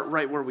we start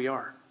right where we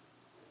are.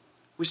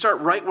 We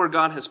start right where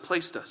God has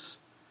placed us.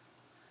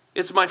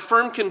 It's my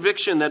firm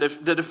conviction that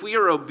if we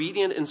are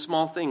obedient in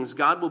small things,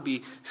 God will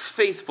be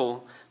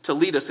faithful to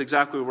lead us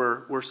exactly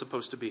where we're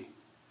supposed to be.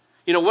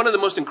 You know, one of the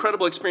most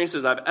incredible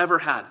experiences I've ever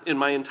had in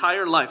my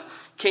entire life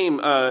came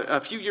a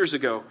few years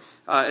ago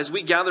as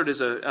we gathered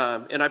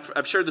and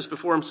I've shared this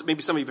before.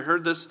 Maybe some of you have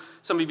heard this.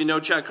 Some of you know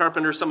Chad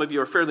Carpenter. Some of you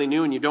are fairly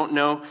new and you don't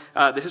know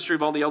the history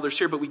of all the elders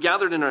here. But we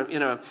gathered in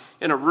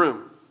a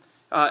room.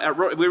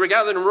 We were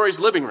gathered in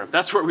Rory's living room.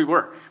 That's where we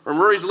were. We're in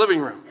Rory's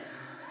living room.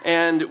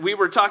 And we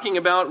were talking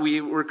about, we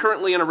were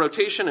currently in a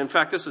rotation. In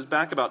fact, this is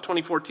back about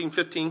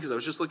 2014-15, because I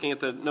was just looking at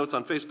the notes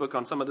on Facebook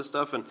on some of this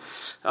stuff.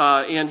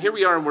 And here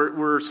we are, and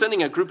we're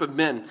sending a group of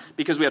men,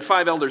 because we had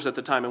 5 elders at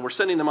the time, and we're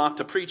sending them off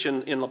to preach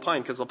in La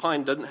Pine, because La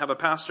Pine doesn't have a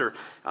pastor.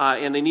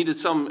 And they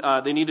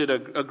needed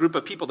a group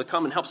of people to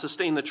come and help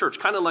sustain the church,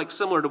 kind of like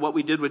similar to what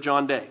we did with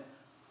John Day.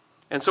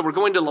 And so we're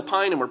going to La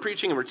Pine, and we're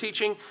preaching, and we're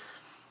teaching.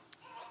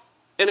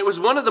 And it was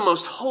one of the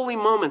most holy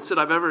moments that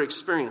I've ever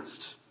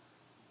experienced.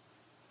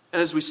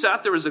 And as we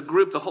sat there as a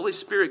group, the Holy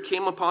Spirit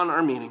came upon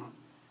our meeting.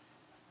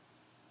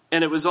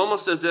 And it was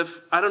almost as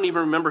if, I don't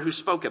even remember who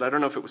spoke it. I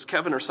don't know if it was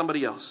Kevin or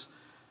somebody else.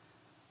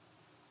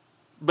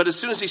 But as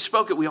soon as he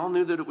spoke it, we all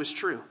knew that it was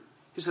true.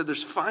 He said,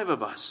 there's 5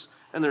 of us,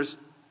 and there's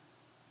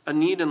a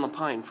need in La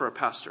Pine for a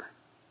pastor.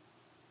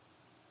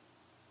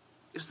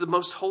 It's the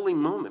most holy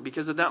moment,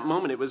 because at that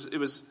moment it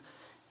was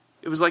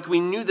like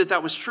we knew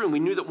that was true, and we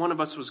knew that one of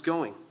us was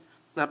going.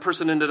 That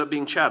person ended up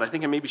being Chad. I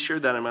think I maybe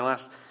shared that in my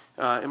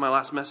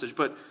last message.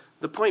 But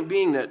the point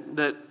being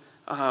that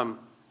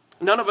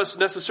none of us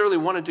necessarily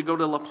wanted to go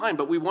to La Pine,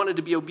 but we wanted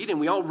to be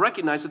obedient. We all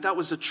recognized that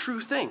was a true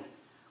thing.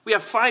 We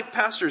have 5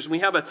 pastors.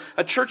 We have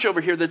a church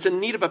over here that's in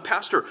need of a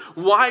pastor.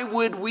 Why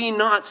would we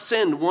not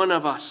send one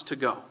of us to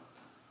go?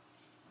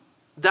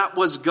 That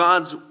was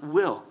God's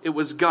will. It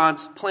was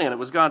God's plan. It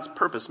was God's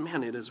purpose.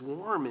 Man, it is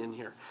warm in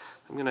here.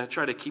 I'm going to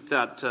try to keep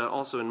that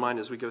also in mind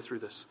as we go through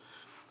this.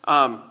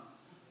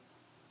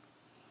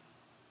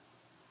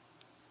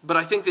 But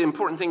I think the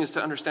important thing is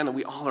to understand that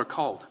we all are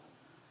called.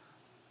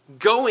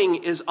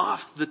 Going is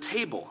off the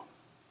table.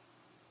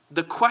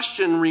 The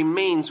question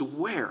remains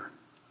where?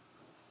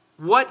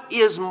 What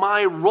is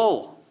my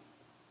role?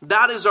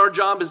 That is our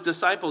job as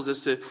disciples,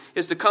 is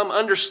to come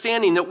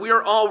understanding that we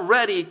are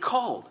already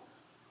called.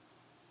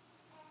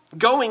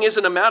 Going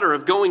isn't a matter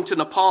of going to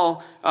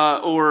Nepal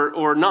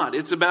or not.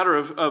 It's a matter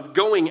of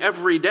going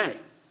every day.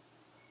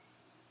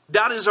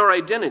 That is our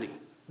identity.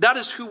 That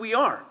is who we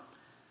are.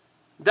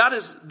 That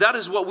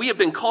is what we have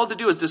been called to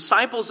do as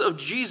disciples of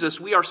Jesus.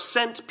 We are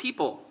sent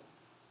people.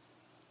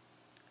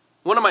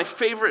 One of my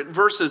favorite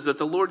verses that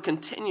the Lord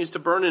continues to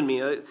burn in me.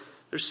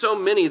 There's so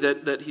many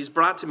that He's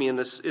brought to me in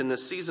this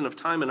season of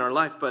time in our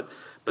life, but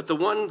the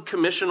one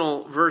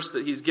commissional verse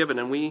that He's given,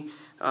 and we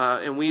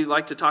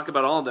like to talk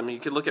about all of them. You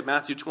could look at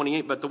Matthew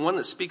 28, but the one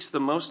that speaks the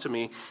most to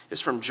me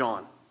is from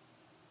John.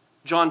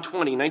 John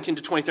 20, 19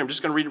 to 23. I'm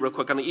just going to read it real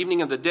quick. On the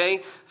evening of the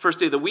day, first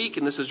day of the week,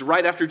 and this is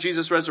right after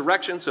Jesus'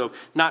 resurrection, so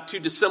not too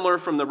dissimilar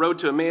from the road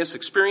to Emmaus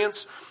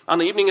experience. On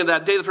the evening of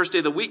that day, the first day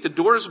of the week, the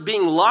doors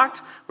being locked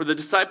where the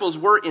disciples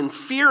were in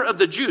fear of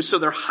the Jews. So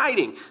they're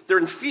hiding. They're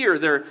in fear.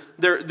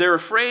 They're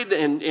afraid,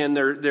 and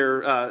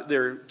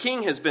their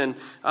king has been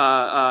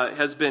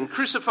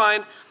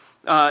crucified,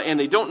 and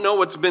they don't know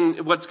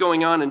what's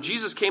going on. And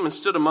Jesus came and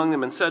stood among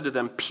them and said to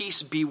them,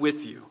 "Peace be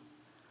with you."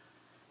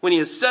 When He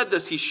has said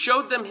this, He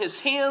showed them His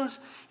hands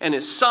and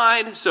His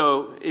side.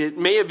 So it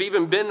may have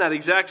even been that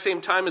exact same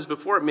time as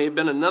before. It may have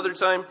been another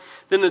time.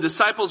 Then the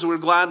disciples were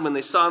glad when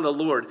they saw the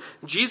Lord.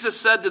 Jesus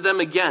said to them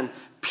again,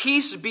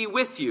 "Peace be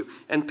with you."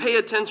 And pay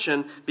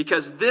attention,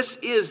 because this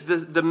is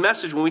the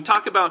message. When we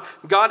talk about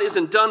God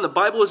isn't done, the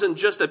Bible isn't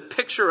just a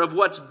picture of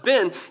what's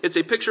been. It's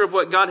a picture of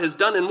what God has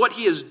done and what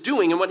He is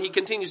doing and what He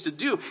continues to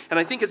do. And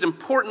I think it's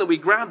important that we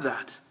grab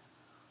that.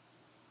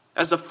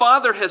 As the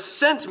Father has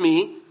sent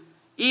me,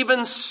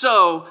 even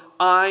so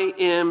I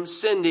am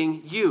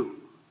sending you.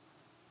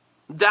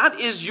 That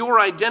is your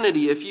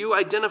identity if you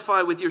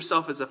identify with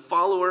yourself as a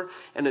follower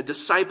and a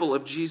disciple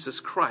of Jesus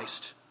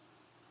Christ.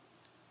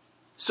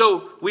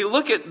 So we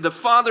look at the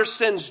Father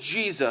sends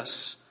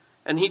Jesus,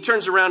 and He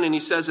turns around and He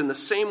says, in the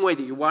same way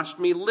that you watched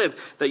me live,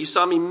 that you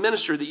saw me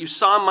minister, that you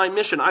saw my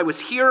mission, I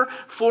was here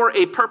for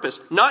a purpose.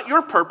 Not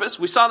your purpose.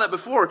 We saw that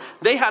before.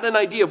 They had an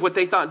idea of what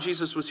they thought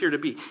Jesus was here to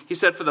be. He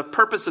said, for the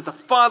purpose that the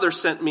Father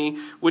sent me,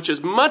 which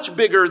is much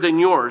bigger than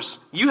yours.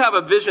 You have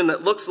a vision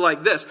that looks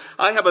like this.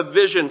 I have a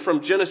vision from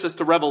Genesis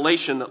to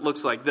Revelation that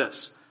looks like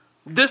this.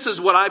 This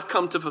is what I've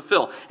come to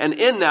fulfill. And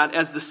in that,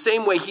 as the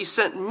same way He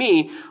sent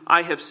me,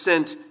 I have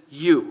sent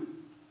you.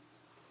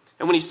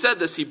 And when He said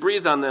this, He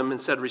breathed on them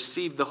and said,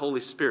 "Receive the Holy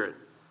Spirit.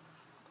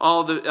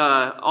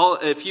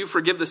 If you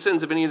forgive the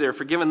sins of any, they are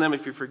forgiven them.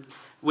 If you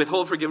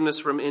withhold forgiveness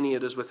from any,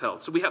 it is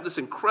withheld." So we have this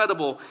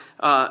incredible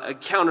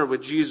encounter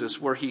with Jesus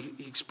where he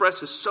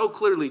expresses so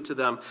clearly to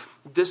them,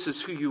 this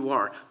is who you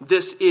are.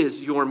 This is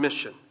your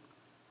mission.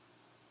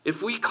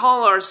 If we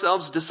call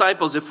ourselves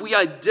disciples, if we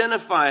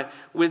identify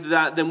with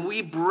that, then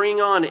we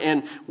bring on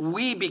and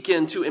we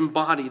begin to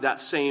embody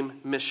that same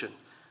mission.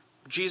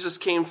 Jesus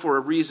came for a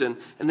reason,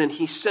 and then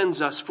He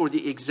sends us for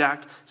the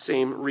exact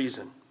same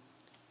reason.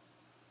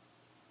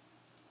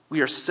 We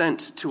are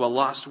sent to a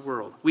lost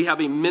world. We have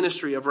a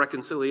ministry of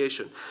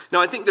reconciliation. Now,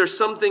 I think there's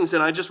some things,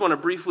 and I just want to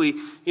briefly,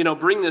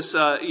 bring this,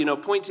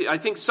 point to. I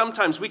think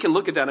sometimes we can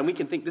look at that and we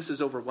can think this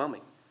is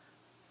overwhelming,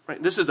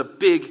 right? This is a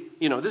big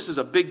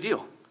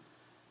deal.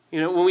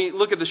 When we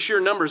look at the sheer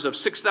numbers of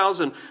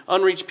 6,000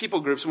 unreached people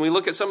groups, when we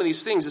look at some of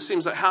these things, it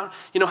seems like how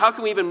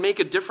can we even make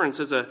a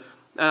difference as a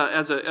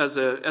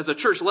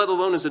church, let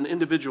alone as an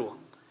individual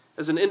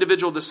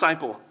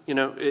disciple?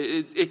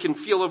 It can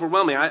feel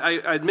overwhelming.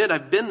 I admit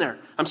I've been there.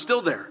 I'm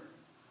still there.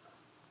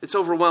 It's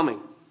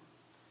overwhelming.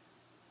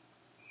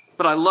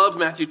 But I love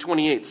Matthew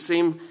 28.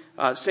 Same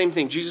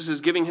thing. Jesus is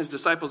giving His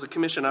disciples a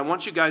commission. I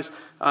want you guys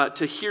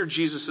to hear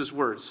Jesus'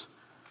 words.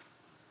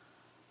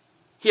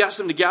 He asked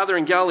them to gather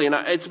in Galilee, and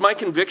it's my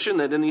conviction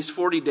that in these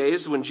 40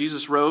 days when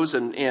Jesus rose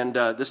and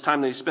this time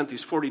that He spent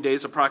these 40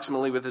 days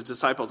approximately with His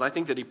disciples, I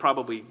think that He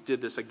probably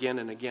did this again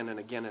and again and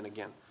again and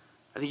again.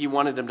 I think He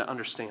wanted them to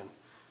understand.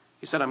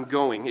 He said, "I'm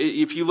going."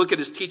 If you look at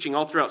His teaching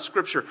all throughout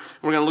Scripture,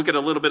 we're going to look at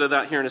a little bit of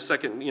that here in a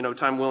second,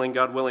 time willing,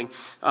 God willing.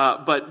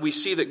 But we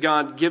see that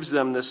God gives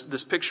them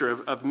this picture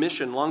of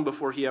mission long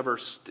before He ever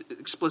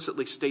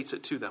explicitly states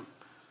it to them.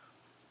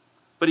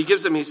 But He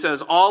gives them, He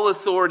says, "All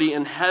authority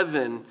in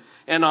heaven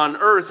and on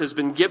earth has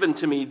been given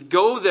to me.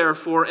 Go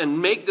therefore and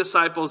make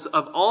disciples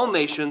of all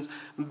nations,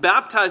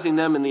 baptizing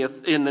them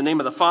in the name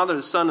of the Father,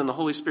 the Son, and the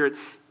Holy Spirit,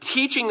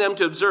 teaching them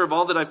to observe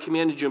all that I've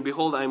commanded you. And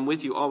behold, I am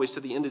with you always to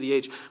the end of the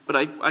age." But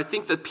I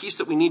think the piece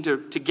that we need to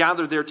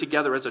gather there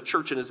together as a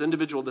church and as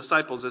individual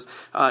disciples is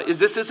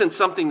this isn't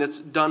something that's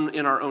done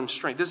in our own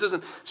strength. This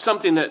isn't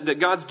something that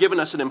God's given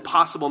us an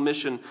impossible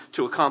mission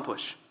to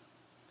accomplish.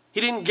 He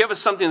didn't give us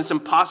something that's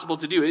impossible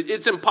to do.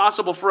 It's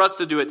impossible for us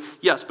to do it,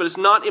 yes, but it's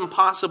not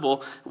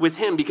impossible with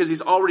Him because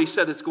He's already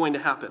said it's going to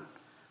happen.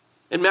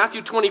 In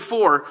Matthew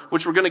 24,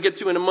 which we're going to get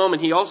to in a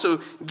moment, He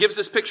also gives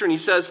this picture and He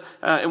says,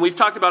 and we've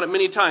talked about it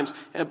many times,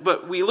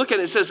 but we look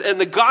at it, it says,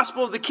 "And the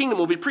gospel of the kingdom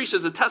will be preached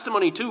as a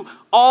testimony to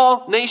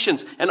all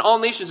nations." And all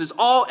nations is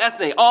all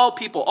ethne, all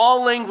people,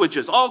 all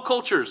languages, all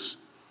cultures.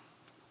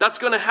 That's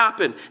going to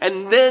happen.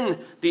 And then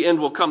the end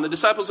will come. The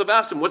disciples have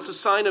asked him, what's the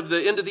sign of the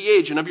end of the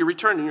age and of your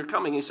return and your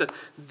coming? And he said,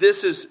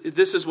 this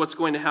is what's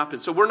going to happen.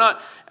 So we're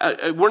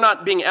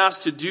not being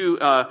asked to do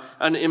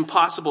an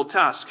impossible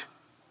task.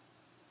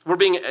 We're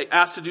being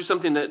asked to do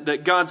something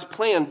that God's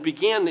plan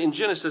began in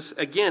Genesis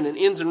again and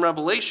ends in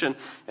Revelation.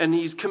 And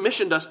he's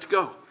commissioned us to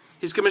go.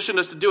 He's commissioned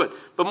us to do it.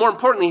 But more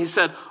importantly, he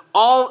said,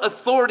 all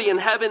authority in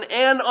heaven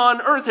and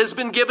on earth has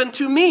been given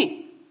to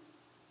me.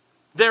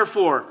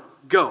 Therefore,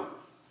 go.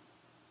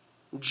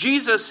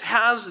 Jesus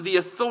has the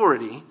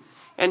authority,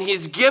 and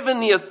he's given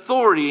the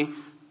authority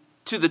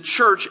to the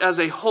church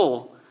as a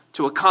whole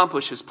to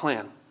accomplish his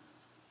plan.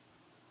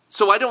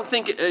 So I don't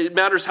think it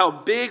matters how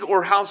big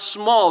or how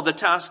small the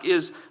task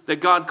is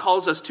that God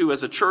calls us to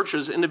as a church,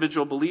 as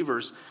individual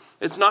believers.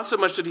 It's not so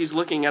much that he's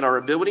looking at our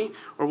ability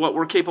or what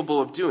we're capable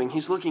of doing.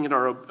 He's looking at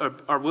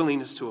our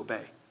willingness to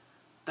obey.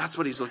 That's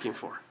what he's looking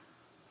for.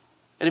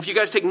 And if you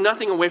guys take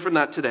nothing away from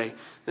that today,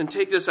 then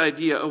take this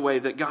idea away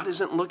that God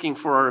isn't looking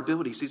for our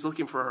abilities. He's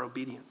looking for our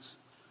obedience.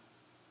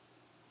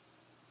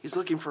 He's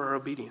looking for our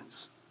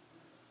obedience.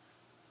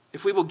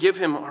 If we will give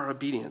him our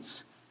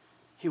obedience,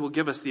 he will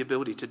give us the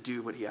ability to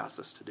do what he asks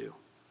us to do.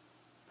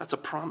 That's a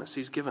promise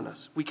he's given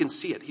us. We can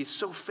see it. He's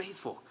so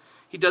faithful.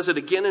 He does it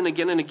again and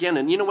again and again.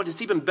 And you know what?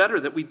 It's even better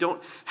that we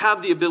don't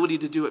have the ability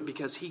to do it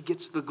because he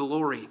gets the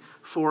glory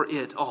for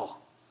it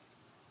all.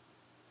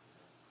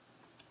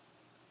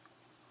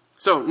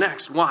 So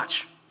next,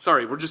 watch.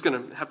 Sorry, we're just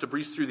going to have to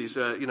breeze through these,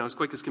 as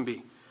quick as can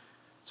be.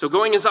 So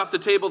going is off the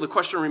table. The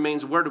question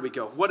remains, where do we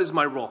go? What is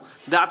my role?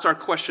 That's our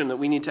question that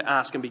we need to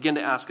ask and begin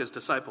to ask as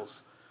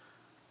disciples.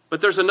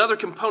 But there's another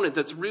component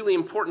that's really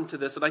important to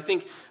this that I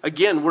think,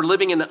 again, we're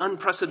living in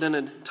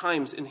unprecedented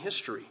times in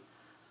history.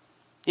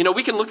 You know,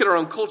 we can look at our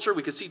own culture,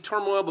 we can see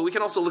turmoil, but we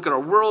can also look at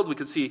our world, we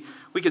can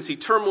see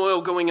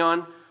turmoil going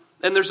on.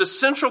 And there's a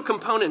central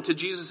component to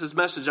Jesus'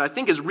 message that I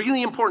think is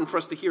really important for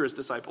us to hear as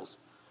disciples.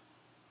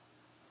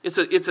 It's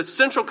a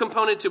central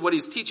component to what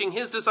he's teaching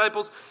his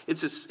disciples.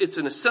 It's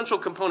an essential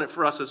component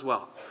for us as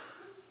well.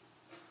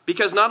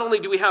 Because not only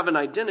do we have an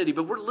identity,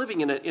 but we're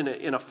living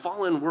in a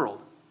fallen world.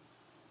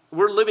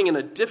 We're living in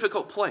a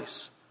difficult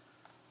place.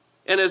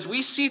 And as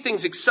we see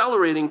things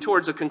accelerating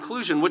towards a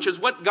conclusion, which is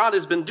what God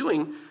has been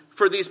doing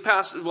for these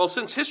past,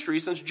 since history,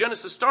 since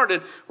Genesis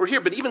started, we're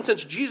here. But even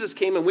since Jesus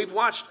came and we've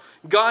watched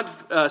God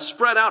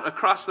spread out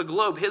across the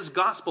globe, his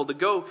gospel to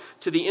go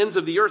to the ends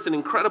of the earth in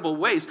incredible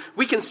ways,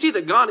 we can see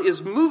that God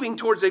is moving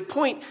towards a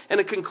point and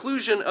a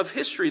conclusion of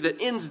history that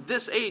ends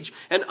this age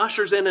and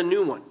ushers in a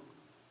new one.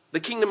 The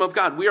kingdom of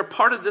God. We are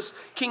part of this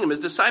kingdom. As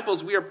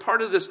disciples, we are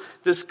part of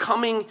this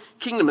coming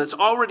kingdom that's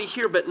already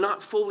here, but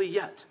not fully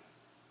yet.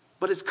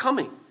 But it's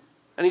coming.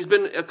 And he's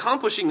been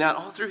accomplishing that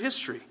all through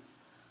history.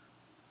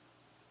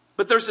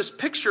 But there's this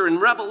picture in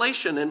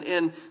Revelation,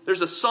 and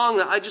there's a song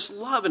that I just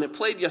love, and it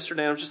played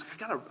yesterday, and I was just, I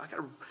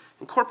gotta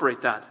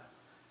incorporate that.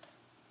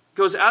 It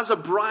goes, as a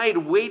bride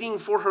waiting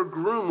for her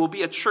groom will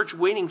be a church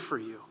waiting for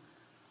you.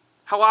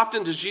 How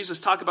often does Jesus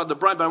talk about the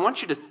bride? But I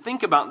want you to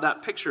think about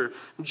that picture.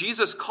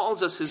 Jesus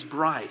calls us his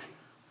bride.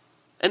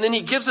 And then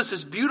he gives us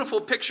this beautiful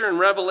picture in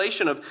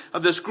Revelation of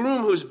this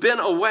groom who's been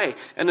away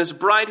and this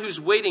bride who's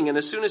waiting. And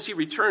as soon as he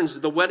returns,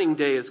 the wedding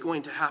day is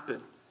going to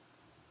happen.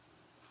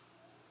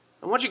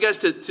 I want you guys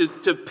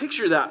to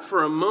picture that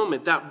for a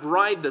moment, that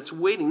bride that's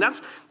waiting.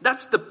 That's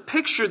the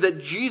picture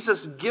that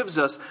Jesus gives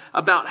us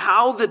about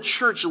how the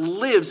church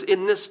lives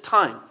in this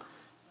time,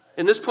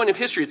 in this point of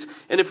history.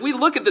 And if we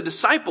look at the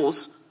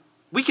disciples,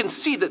 we can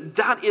see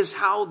that is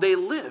how they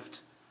lived.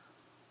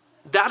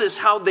 That is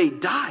how they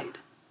died.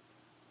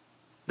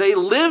 They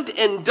lived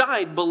and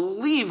died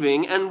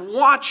believing and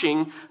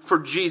watching for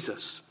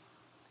Jesus.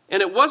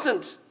 And it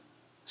wasn't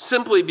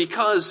simply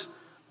because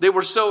they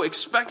were so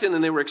expectant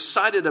and they were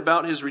excited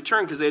about his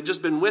return because they had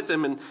just been with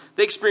him and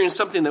they experienced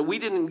something that we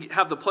didn't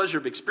have the pleasure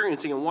of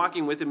experiencing and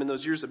walking with him in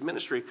those years of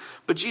ministry.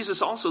 But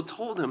Jesus also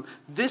told them,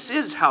 this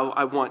is how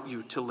I want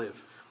you to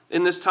live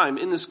in this time,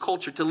 in this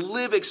culture, to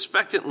live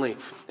expectantly.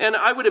 And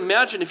I would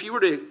imagine if you were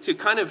to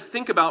kind of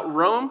think about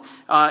Rome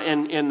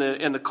and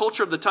the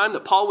culture of the time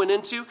that Paul went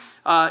into,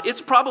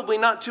 it's probably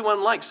not too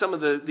unlike some of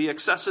the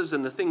excesses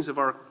and the things of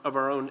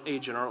our own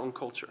age and our own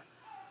culture.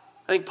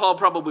 I think Paul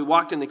probably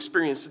walked and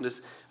experienced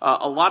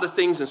a lot of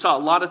things and saw a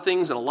lot of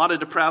things and a lot of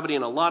depravity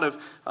and a lot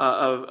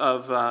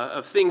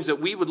of things that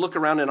we would look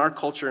around in our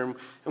culture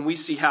and we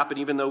see happen,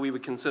 even though we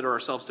would consider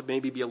ourselves to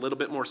maybe be a little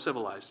bit more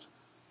civilized.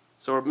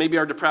 So maybe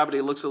our depravity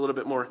looks a little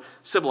bit more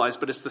civilized,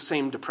 but it's the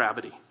same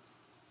depravity.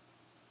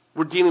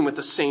 We're dealing with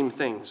the same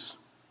things.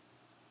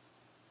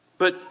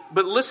 But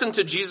listen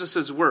to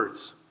Jesus'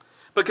 words.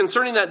 But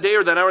concerning that day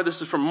or that hour,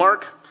 this is from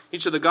Mark.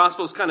 Each of the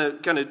Gospels kind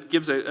of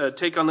gives a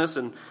take on this,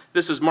 and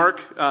this is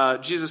Mark,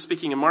 Jesus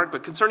speaking in Mark.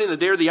 But concerning the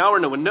day or the hour,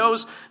 no one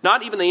knows,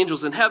 not even the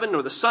angels in heaven,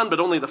 nor the Son,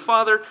 but only the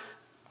Father.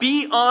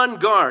 Be on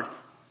guard,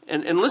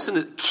 and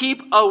listen,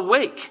 keep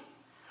awake,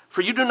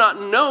 for you do not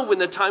know when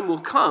the time will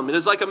come. It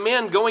is like a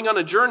man going on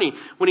a journey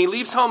when he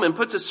leaves home and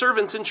puts his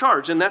servants in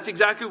charge, and that's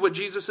exactly what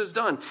Jesus has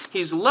done.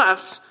 He's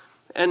left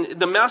And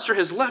the master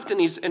has left, and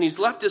he's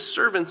left his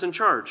servants in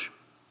charge.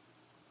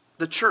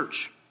 The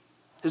church,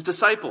 his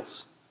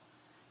disciples,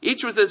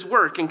 each with his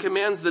work, and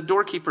commands the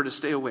doorkeeper to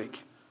stay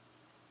awake.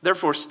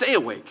 Therefore, stay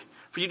awake,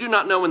 for you do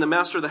not know when the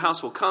master of the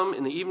house will come,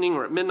 in the evening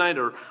or at midnight,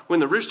 or when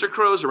the rooster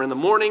crows, or in the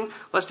morning,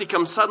 lest he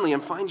come suddenly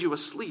and find you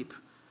asleep.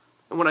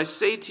 And what I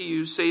say to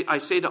you, I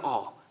say to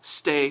all,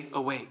 stay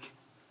awake.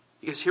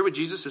 You guys hear what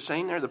Jesus is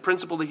saying there? The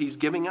principle that he's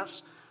giving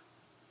us?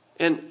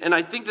 And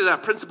I think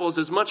that principle is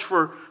as much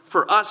for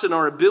us and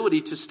our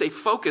ability to stay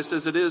focused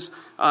as it is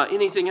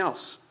anything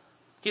else.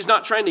 He's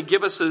not trying to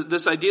give us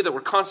this idea that we're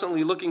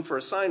constantly looking for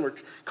a sign. We're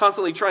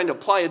constantly trying to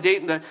apply a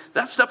date. And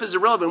that stuff is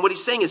irrelevant. What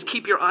he's saying is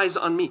keep your eyes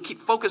on me. Keep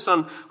focused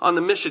on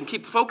the mission.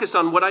 Keep focused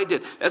on what I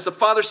did. As the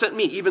Father sent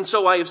me, even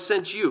so I have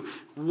sent you.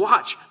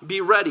 Watch. Be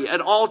ready.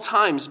 At all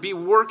times, be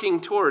working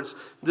towards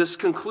this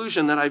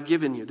conclusion that I've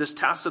given you. This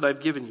task that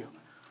I've given you.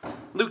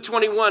 Luke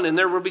 21, and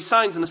there will be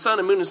signs in the sun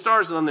and moon and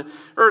stars, and on the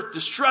earth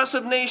distress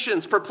of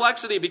nations,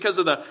 perplexity because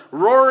of the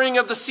roaring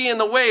of the sea and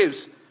the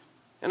waves.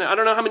 And I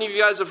don't know how many of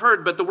you guys have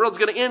heard, but the world's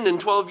going to end in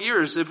 12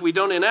 years if we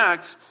don't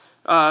enact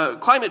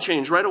climate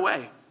change right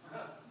away.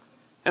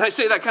 And I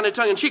say that kind of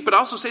tongue-in-cheek, but I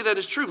also say that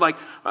is true. Like,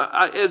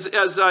 as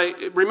I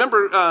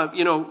remember,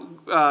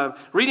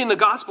 reading the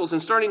Gospels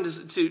and starting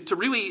to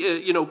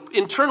really,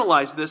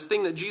 internalize this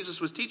thing that Jesus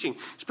was teaching,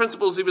 his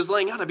principles he was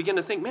laying out, I began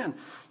to think, man,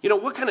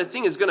 what kind of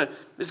thing is going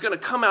to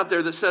come out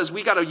there that says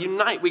we got to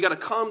unite, we got to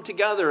come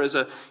together as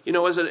a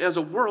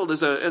world,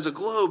 as a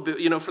globe,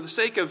 for the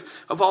sake of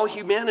all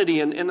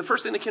humanity. And the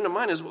first thing that came to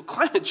mind is, well,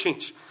 climate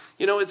change.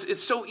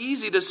 It's so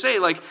easy to say,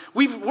 like,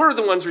 we're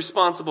the ones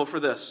responsible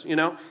for this,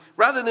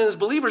 Rather than as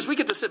believers, we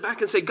get to sit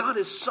back and say, God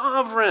is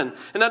sovereign.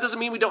 And that doesn't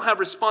mean we don't have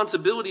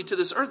responsibility to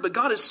this earth, but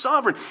God is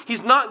sovereign.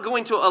 He's not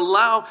going to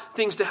allow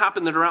things to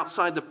happen that are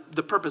outside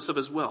the purpose of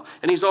his will.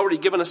 And he's already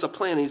given us a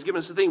plan. He's given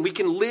us a thing. We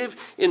can live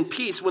in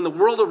peace when the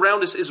world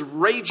around us is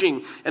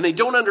raging and they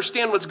don't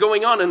understand what's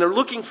going on and they're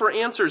looking for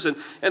answers and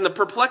the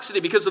perplexity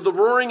because of the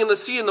roaring in the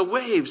sea and the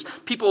waves.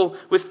 People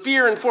with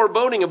fear and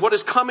foreboding of what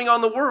is coming on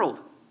the world.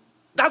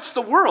 That's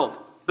the world,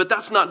 but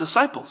that's not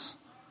disciples.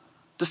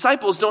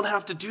 Disciples don't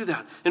have to do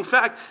that. In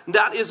fact,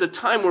 that is a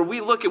time where we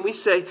look and we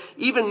say,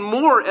 even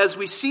more as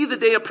we see the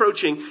day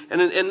approaching,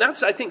 and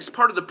that's, I think,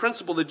 part of the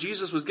principle that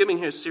Jesus was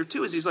giving us here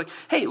too, is he's like,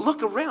 hey,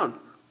 look around,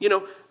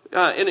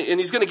 and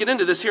he's going to get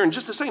into this here in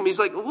just a second. He's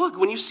like, look,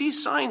 when you see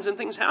signs and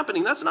things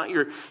happening, that's not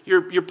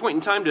your point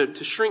in time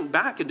to shrink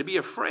back and to be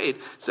afraid.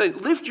 Say,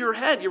 lift your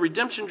head, your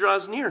redemption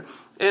draws near.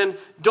 And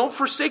don't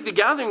forsake the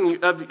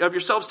gathering of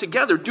yourselves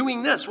together,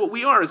 doing this, what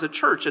we are as a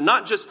church, and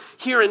not just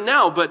here and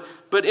now,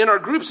 but in our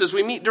groups as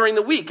we meet during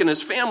the week and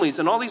as families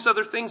and all these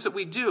other things that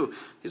we do.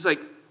 He's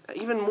like,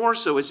 even more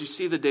so as you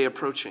see the day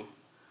approaching.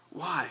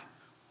 Why?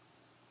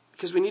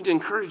 Because we need to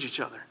encourage each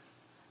other.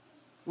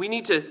 We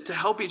need to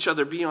help each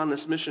other be on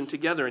this mission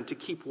together and to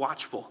keep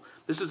watchful.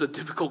 This is a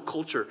difficult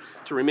culture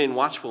to remain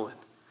watchful in.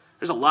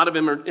 There's a lot of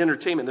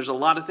entertainment. There's a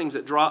lot of things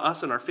that draw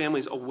us and our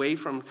families away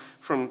from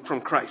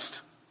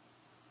Christ.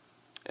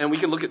 And we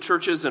can look at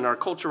churches and our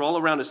culture all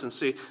around us and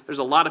see there's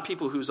a lot of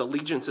people whose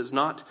allegiance is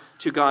not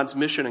to God's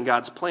mission and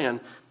God's plan,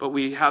 but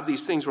we have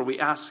these things where we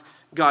ask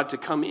God to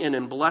come in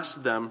and bless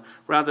them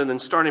rather than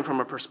starting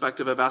from a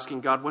perspective of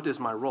asking God, what is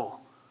my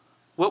role?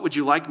 What would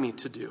you like me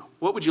to do?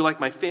 What would you like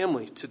my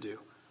family to do?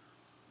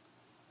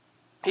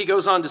 He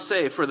goes on to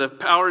say, for the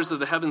powers of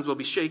the heavens will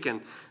be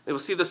shaken. They will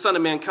see the Son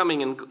of Man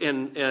coming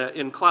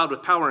in cloud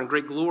with power and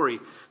great glory.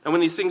 And when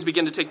these things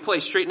begin to take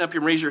place, straighten up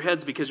and raise your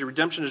heads because your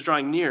redemption is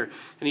drawing near.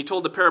 And he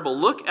told the parable,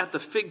 look at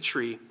the fig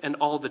tree and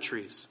all the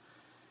trees.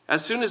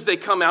 As soon as they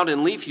come out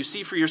in leaf, you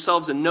see for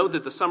yourselves and know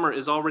that the summer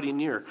is already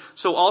near.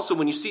 So also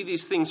when you see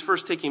these things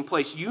first taking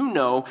place, you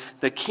know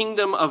the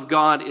kingdom of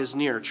God is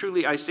near.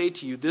 Truly I say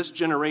to you, this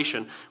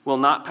generation will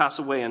not pass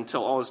away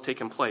until all has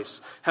taken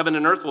place. Heaven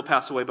and earth will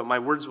pass away, but my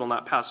words will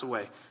not pass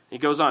away. He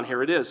goes on,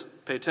 here it is,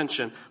 pay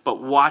attention,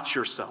 but watch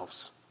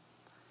yourselves,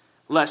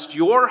 lest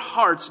your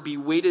hearts be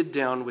weighted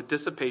down with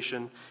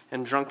dissipation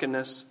and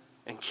drunkenness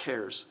and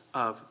cares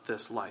of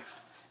this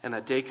life, and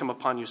that day come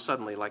upon you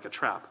suddenly like a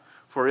trap.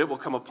 For it will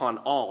come upon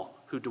all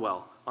who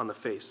dwell on the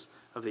face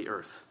of the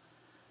earth.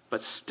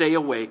 But stay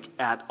awake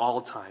at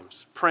all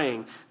times,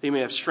 praying that you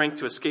may have strength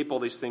to escape all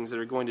these things that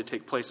are going to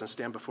take place and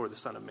stand before the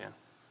Son of Man.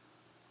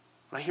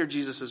 When I hear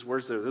Jesus'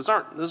 words there, those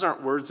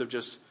aren't words of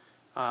just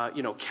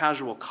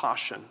casual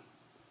caution.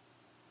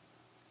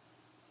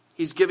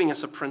 He's giving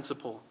us a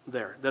principle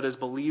there that as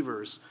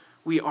believers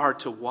we are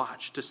to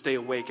watch, to stay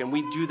awake, and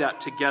we do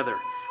that together.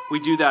 We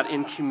do that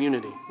in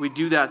community. We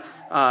do that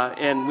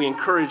and we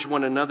encourage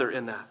one another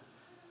in that.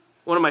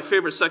 One of my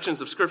favorite sections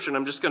of Scripture, and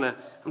I'm just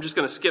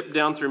gonna skip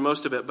down through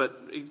most of it,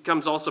 but it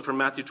comes also from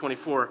Matthew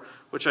 24,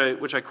 which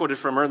I quoted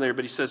from earlier.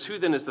 But he says, "Who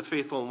then is the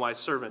faithful and wise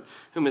servant,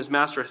 whom his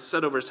master has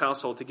set over his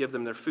household to give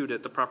them their food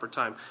at the proper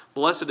time?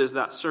 Blessed is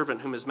that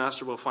servant whom his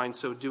master will find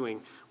so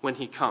doing when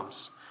he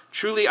comes.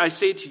 Truly I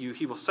say to you,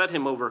 he will set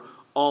him over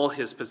all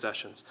his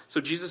possessions." So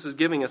Jesus is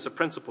giving us a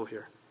principle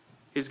here.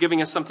 He's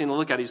giving us something to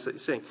look at. He's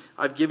saying,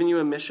 I've given you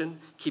a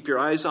mission. Keep your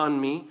eyes on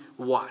me.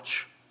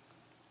 Watch.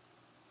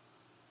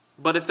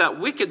 But if that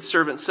wicked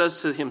servant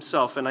says to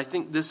himself, and I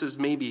think this is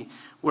maybe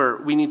where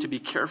we need to be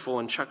careful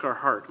and check our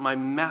heart, my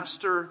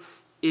master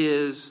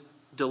is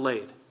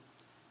delayed.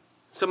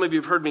 Some of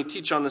you have heard me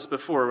teach on this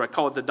before. I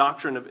call it the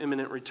doctrine of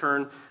imminent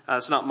return.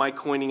 It's not my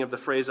coining of the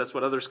phrase, that's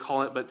what others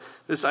call it. But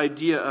this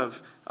idea of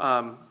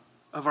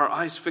our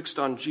eyes fixed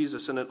on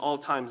Jesus and at all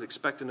times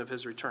expectant of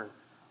his return.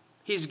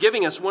 He's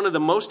giving us one of the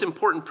most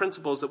important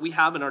principles that we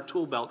have in our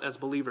tool belt as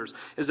believers,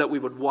 is that we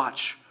would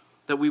watch,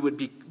 that we would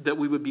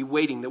be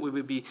waiting, that we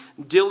would be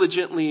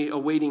diligently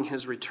awaiting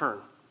his return.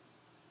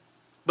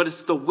 But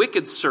it's the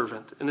wicked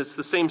servant, and it's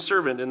the same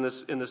servant in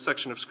this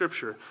section of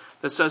Scripture,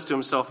 that says to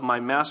himself, my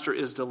master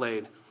is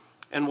delayed.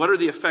 And what are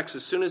the effects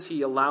as soon as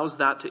he allows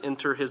that to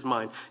enter his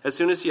mind? As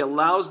soon as he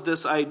allows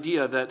this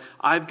idea that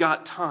I've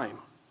got time.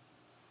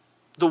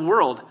 The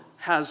world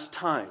has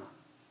time.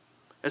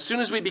 As soon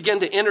as we begin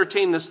to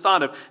entertain this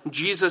thought of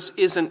Jesus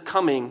isn't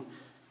coming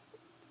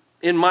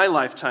in my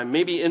lifetime,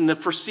 maybe in the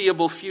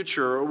foreseeable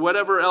future, or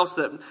whatever else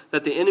that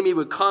the enemy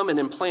would come and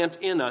implant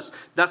in us,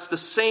 that's the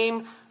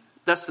same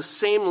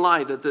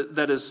lie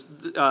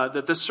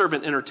that this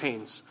servant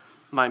entertains.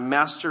 My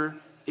master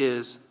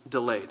is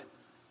delayed.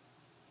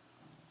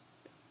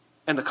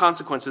 And the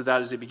consequence of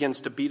that is he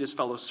begins to beat his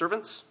fellow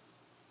servants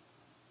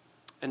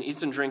and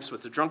eats and drinks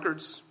with the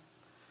drunkards.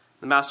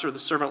 The master of the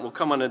servant will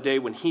come on a day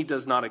when he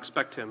does not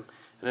expect him,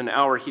 and an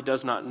hour he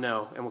does not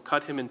know, and will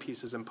cut him in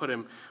pieces and put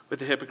him with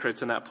the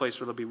hypocrites in that place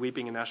where there'll be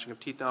weeping and gnashing of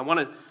teeth. Now, I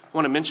want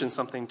to mention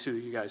something to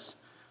you guys.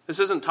 This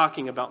isn't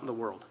talking about the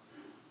world.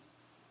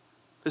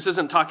 This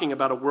isn't talking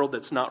about a world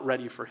that's not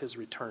ready for his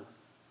return.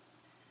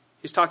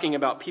 He's talking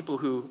about people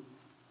who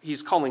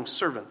he's calling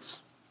servants.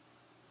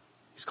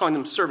 He's calling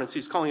them servants.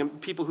 He's calling them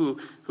people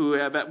who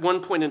have at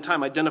one point in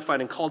time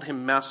identified and called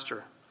him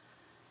master.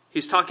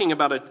 He's talking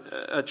about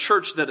a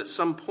church that at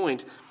some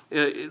point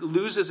it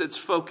loses its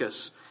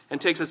focus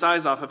and takes its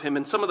eyes off of him.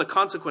 And some of the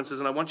consequences,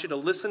 and I want you to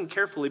listen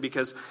carefully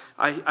because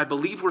I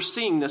believe we're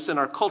seeing this in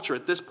our culture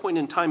at this point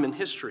in time in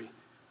history.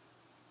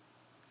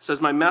 It says,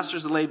 my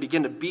master's delayed,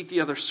 begin to beat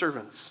the other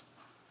servants.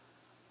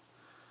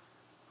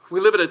 We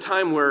live at a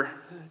time where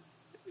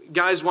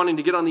guys wanting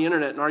to get on the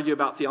internet and argue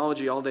about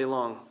theology all day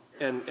long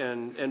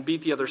and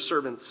beat the other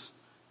servants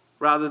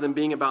rather than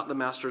being about the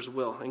master's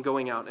will and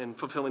going out and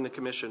fulfilling the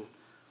commission.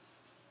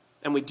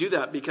 And we do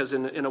that because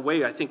in a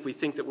way I think we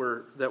think that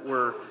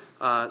we're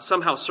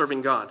somehow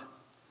serving God.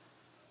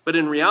 But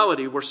in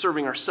reality, we're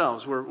serving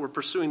ourselves. We're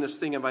pursuing this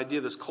thing of idea,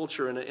 this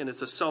culture, and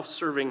it's a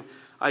self-serving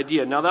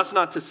idea. Now, that's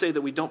not to say that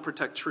we don't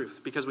protect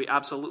truth, because we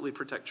absolutely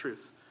protect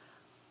truth.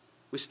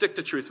 We stick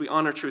to truth, we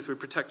honor truth, we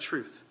protect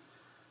truth.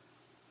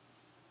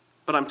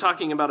 But I'm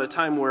talking about a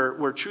time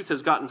where truth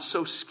has gotten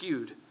so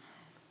skewed,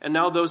 and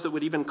now those that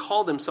would even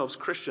call themselves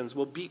Christians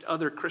will beat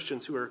other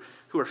Christians who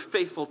are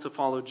faithful to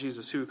follow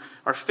Jesus, who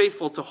are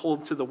faithful to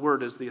hold to the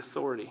word as the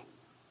authority.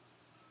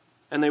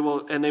 And they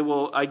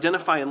will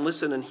identify and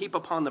listen and heap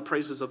upon the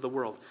praises of the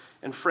world.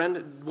 And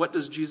friend, what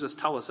does Jesus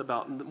tell us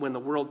about when the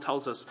world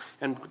tells us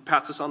and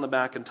pats us on the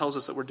back and tells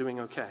us that we're doing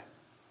okay?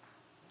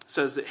 It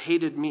says that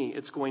hated me,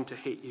 it's going to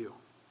hate you.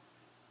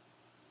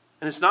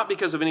 And it's not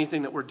because of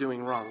anything that we're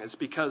doing wrong. It's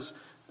because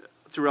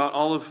throughout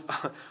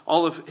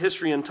all of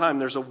history and time,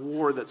 there's a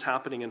war that's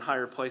happening in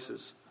higher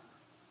places.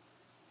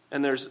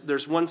 And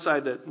there's one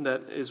side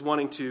that is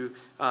wanting to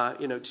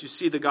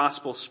see the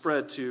gospel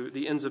spread to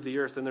the ends of the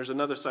earth, and there's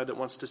another side that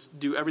wants to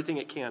do everything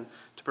it can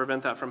to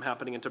prevent that from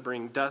happening and to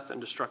bring death and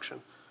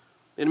destruction.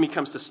 The enemy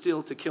comes to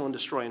steal, to kill, and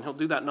destroy, and he'll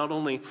do that not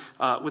only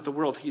with the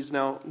world. He's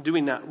now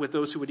doing that with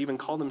those who would even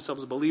call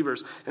themselves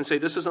believers and say,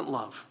 "This isn't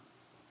love.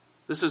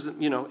 This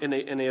isn't and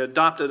they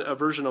adopted a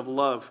version of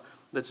love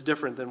that's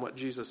different than what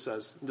Jesus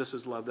says. This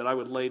is love, that I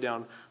would lay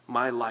down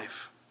my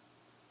life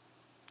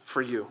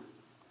for you."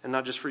 And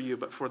not just for you,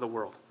 but for the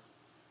world.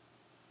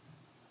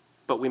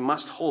 But we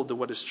must hold to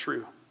what is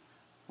true.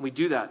 We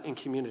do that in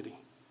community.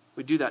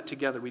 We do that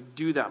together. We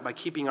do that by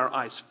keeping our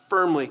eyes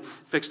firmly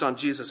fixed on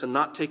Jesus and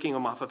not taking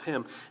them off of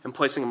him and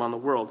placing them on the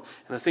world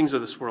and the things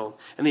of this world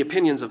and the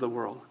opinions of the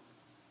world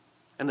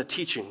and the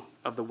teaching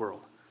of the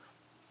world.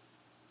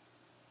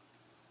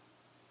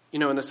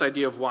 In this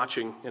idea of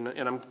watching, and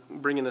I'm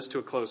bringing this to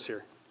a close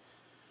here.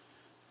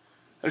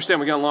 I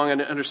understand we got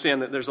long. I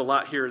understand that there's a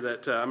lot here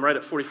that I'm right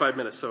at 45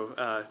 minutes,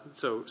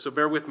 so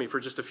bear with me for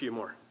just a few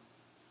more.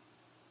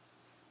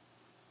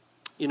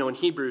 In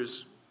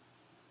Hebrews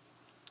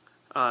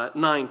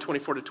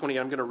 9:24-20,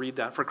 I'm going to read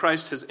that. For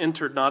Christ has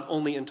entered not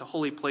only into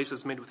holy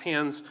places made with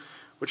hands,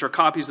 which are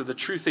copies of the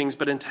true things,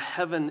 but into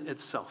heaven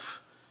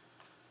itself,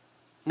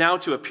 now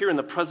to appear in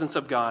the presence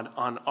of God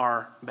on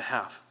our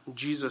behalf.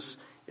 Jesus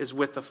is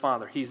with the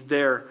Father. He's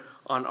there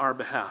on our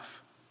behalf.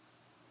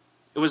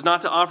 It was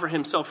not to offer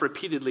himself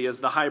repeatedly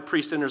as the high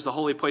priest enters the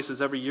holy places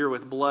every year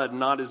with blood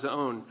not his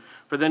own,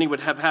 for then he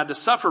would have had to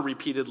suffer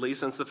repeatedly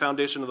since the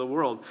foundation of the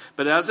world.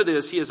 But as it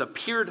is, he has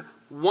appeared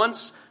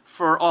once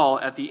for all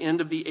at the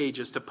end of the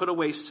ages to put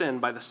away sin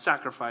by the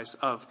sacrifice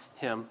of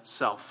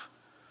himself.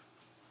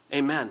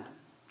 Amen.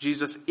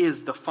 Jesus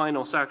is the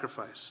final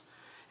sacrifice.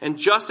 And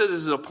just as it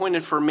is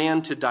appointed for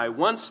man to die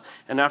once,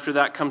 and after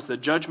that comes the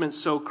judgment,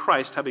 so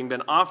Christ, having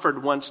been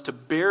offered once to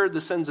bear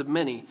the sins of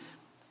many,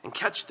 and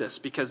catch this,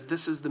 because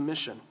this is the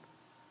mission,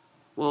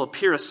 will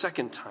appear a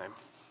second time,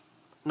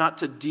 not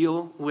to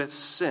deal with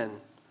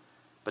sin,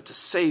 but to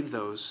save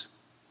those,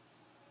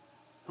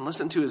 and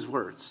listen to his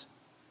words,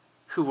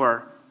 who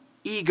are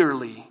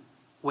eagerly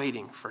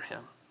waiting for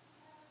him.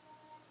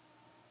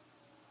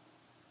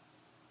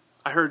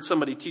 I heard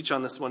somebody teach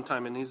on this one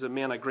time, and he's a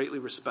man I greatly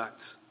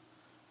respect.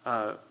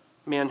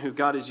 Man who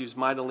God has used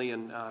mightily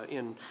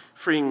in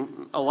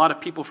freeing a lot of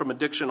people from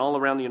addiction all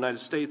around the United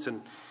States,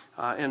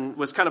 and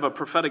was kind of a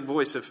prophetic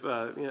voice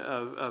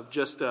of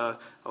just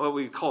what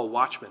we call a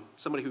watchman,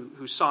 somebody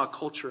who saw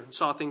culture and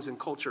saw things in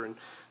culture,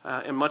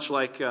 and much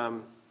like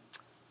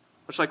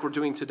we're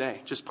doing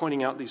today, just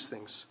pointing out these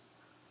things.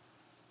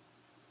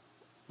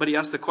 But he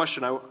asked the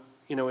question,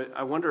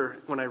 I wonder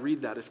when I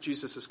read that if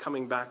Jesus is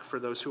coming back for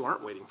those who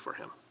aren't waiting for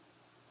him.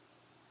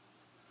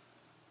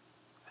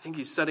 I think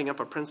he's setting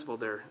up a principle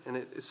there, and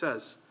it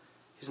says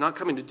he's not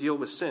coming to deal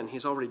with sin.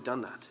 He's already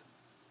done that.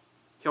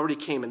 He already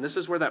came, and this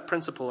is where that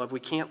principle of we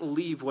can't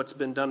leave what's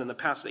been done in the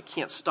past, and it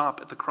can't stop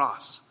at the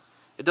cross.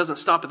 It doesn't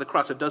stop at the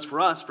cross. It does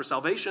for us, for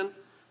salvation,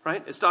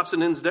 right? It stops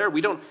and ends there.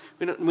 We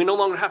no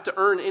longer have to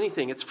earn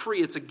anything. It's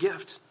free. It's a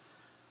gift.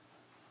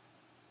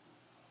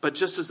 But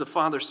just as the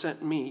Father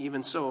sent me,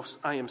 even so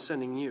I am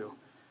sending you.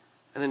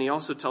 And then he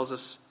also tells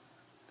us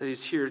that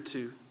he's here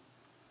to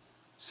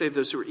save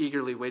those who are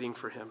eagerly waiting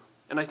for him.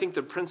 And I think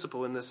the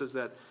principle in this is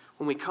that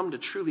when we come to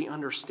truly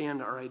understand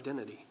our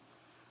identity,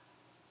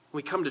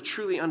 we come to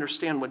truly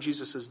understand what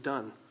Jesus has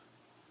done,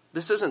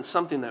 this isn't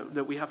something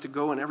that we have to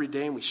go in every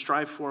day and we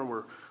strive for, and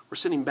we're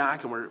sitting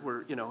back and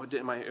we're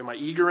am I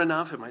eager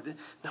enough?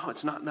 No,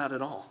 it's not that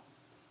at all.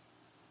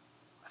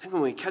 I think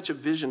when we catch a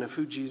vision of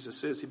who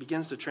Jesus is, he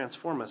begins to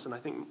transform us, and I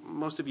think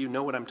most of you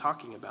know what I'm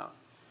talking about.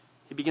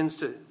 He begins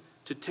to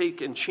take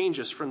and change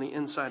us from the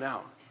inside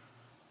out.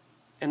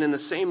 And in the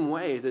same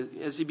way,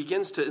 as he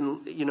begins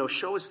to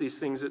show us these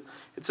things,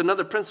 it's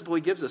another principle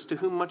he gives us. To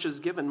whom much is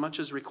given, much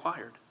is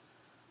required.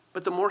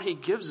 But the more he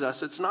gives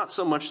us, it's not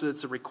so much that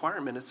it's a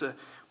requirement.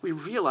 We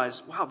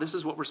realize, wow, this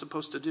is what we're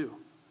supposed to do.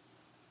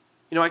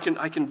 I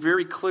can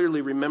very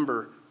clearly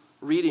remember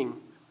reading,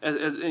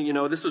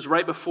 this was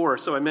right before,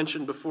 so I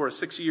mentioned before,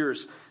 6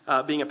 years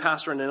being a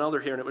pastor and an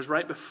elder here, and it was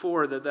right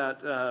before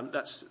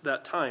that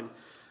time.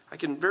 I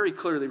can very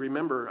clearly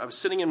remember I was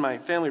sitting in my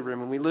family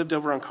room, and we lived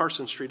over on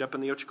Carson Street up in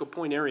the Ochoco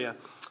Point area.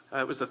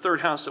 It was the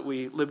third house that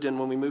we lived in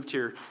when we moved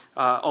here,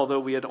 although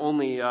we had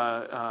only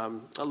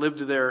lived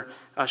there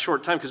a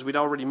short time because we'd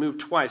already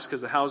moved twice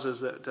because the houses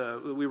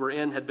that we were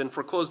in had been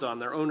foreclosed on.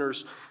 Their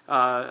owners,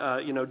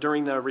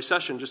 during the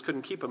recession just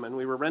couldn't keep them, and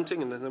we were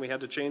renting, and then we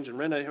had to change and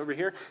rent over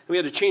here. And we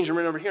had to change and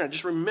rent over here. I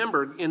just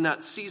remember in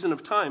that season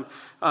of time,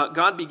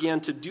 God began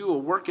to do a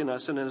work in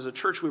us, and as a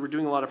church we were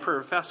doing a lot of prayer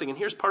and fasting, and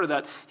here's part of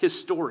that, his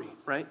story,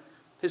 right?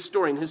 His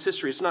story and his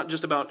history. It's not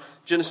just about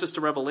Genesis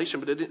to Revelation,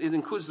 but it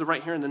includes the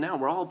right here and the now.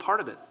 We're all a part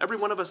of it. Every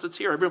one of us that's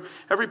here,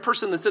 every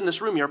person that's in this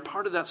room, you're a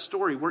part of that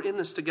story. We're in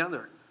this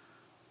together.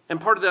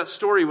 And part of that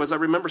story was I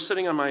remember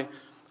sitting on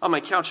my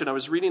couch and I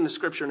was reading the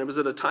scripture, and it was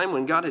at a time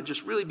when God had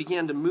just really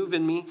began to move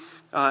in me.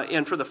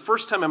 And for the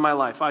first time in my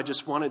life, I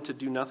just wanted to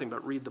do nothing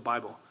but read the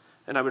Bible.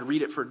 And I would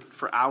read it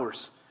for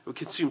hours. It would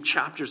consume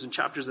chapters and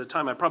chapters at a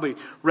time. I probably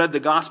read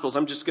the Gospels,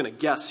 I'm just going to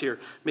guess here,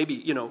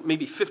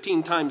 maybe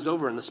 15 times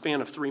over in the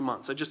span of 3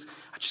 months. I just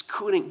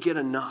couldn't get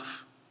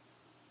enough.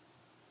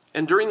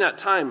 And during that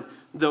time,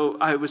 though,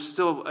 I was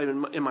still,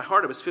 in my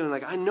heart, I was feeling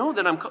like, I know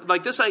that I'm,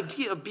 like this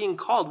idea of being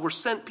called, we're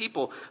sent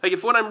people. Like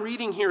if what I'm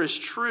reading here is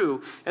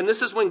true, and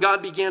this is when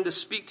God began to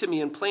speak to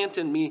me and plant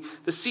in me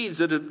the seeds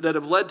that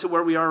have led to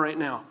where we are right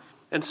now.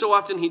 And so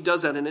often he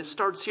does that, and it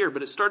starts here,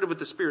 but it started with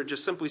the Spirit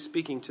just simply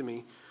speaking to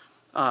me.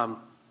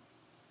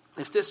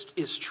 If this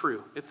is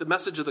true, if the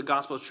message of the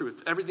gospel is true,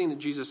 if everything that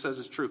Jesus says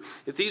is true,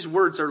 if these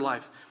words are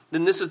life,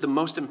 then this is the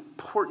most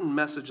important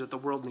message that the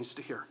world needs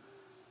to hear.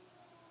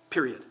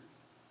 Period.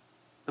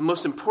 The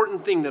most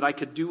important thing that I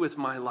could do with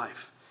my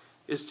life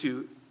is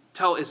to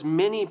tell as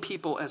many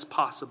people as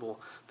possible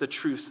the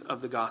truth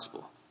of the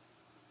gospel.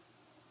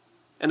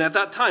 And at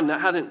that time,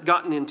 that hadn't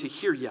gotten into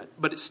here yet,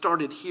 but it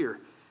started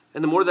here.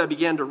 And the more that I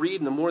began to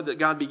read and the more that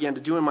God began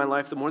to do in my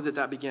life, the more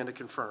that began to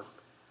confirm.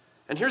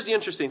 And here's the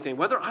interesting thing.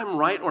 Whether I'm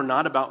right or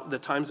not about the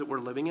times that we're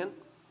living in,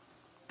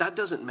 that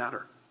doesn't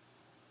matter.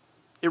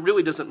 It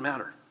really doesn't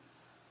matter.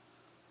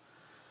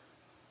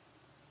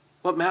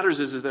 What matters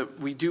is that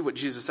we do what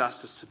Jesus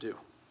asked us to do,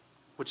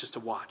 which is to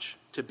watch,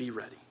 to be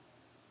ready.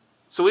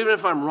 So even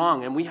if I'm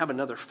wrong and we have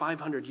another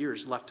 500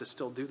 years left to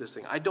still do this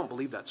thing, I don't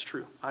believe that's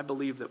true. I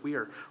believe that we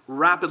are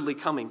rapidly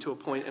coming to a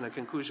point and a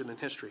conclusion in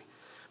history.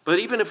 But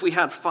even if we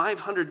had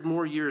 500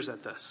 more years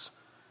at this,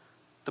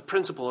 the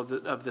principle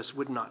of this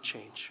would not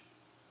change.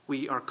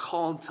 We are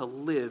called to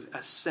live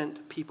as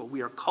sent people.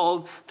 We are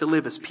called to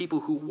live as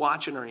people who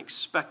watch and are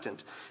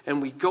expectant.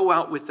 And we go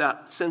out with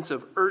that sense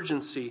of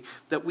urgency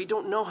that we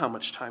don't know how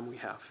much time we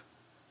have.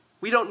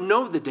 We don't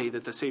know the day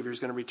that the Savior is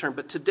going to return,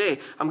 but today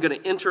I'm going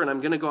to enter and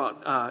I'm going to go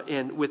out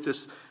and with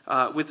this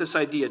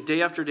idea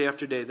day after day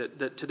after day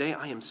that today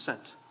I am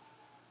sent.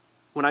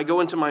 When I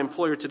go into my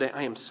employer today,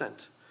 I am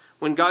sent.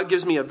 When God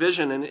gives me a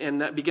vision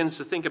and that begins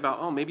to think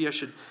about,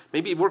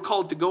 maybe we're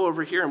called to go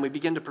over here and we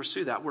begin to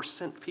pursue that. We're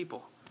sent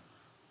people.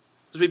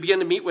 As we begin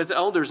to meet with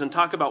elders and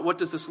talk about what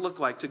does this look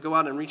like to go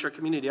out and reach our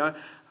community. We're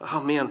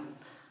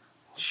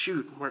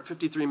at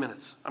 53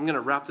 minutes. I'm going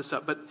to wrap this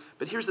up. But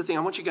here's the thing. I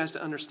want you guys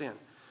to understand.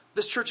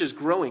 This church is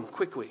growing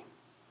quickly.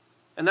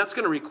 And that's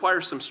going to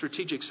require some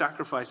strategic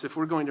sacrifice if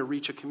we're going to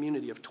reach a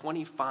community of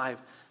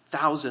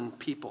 25,000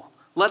 people,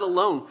 let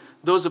alone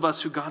those of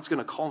us who God's going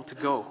to call to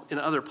go in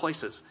other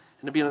places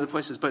and to be in other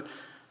places. But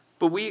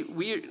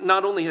we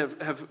not only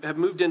have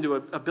moved into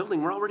a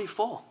building, we're already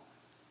full.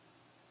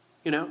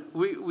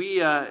 We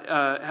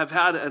have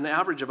had an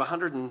average of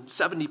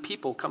 170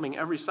 people coming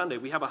every Sunday.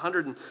 We have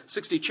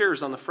 160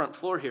 chairs on the front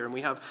floor here, and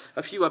we have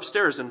a few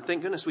upstairs. And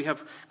thank goodness we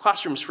have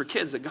classrooms for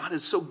kids that God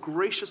has so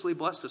graciously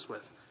blessed us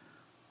with.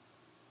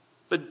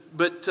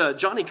 But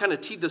Johnny kind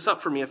of teed this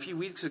up for me a few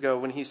weeks ago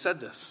when he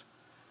said this.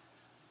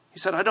 He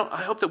said,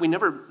 I hope that we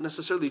never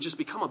necessarily just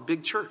become a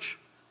big church.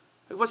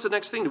 Like, what's the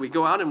next thing? Do we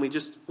go out and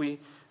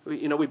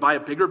we buy a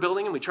bigger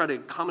building and we try to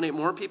accommodate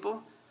more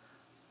people?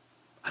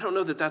 I don't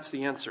know that that's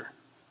the answer.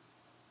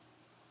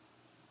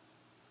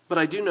 But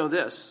I do know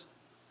this.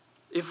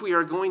 If we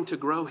are going to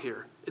grow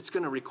here, it's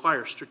going to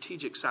require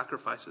strategic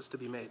sacrifices to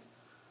be made.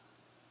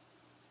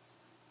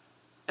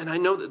 And I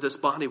know that this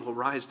body will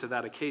rise to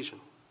that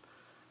occasion.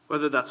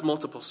 Whether that's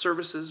multiple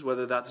services,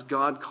 whether that's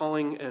God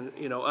calling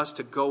us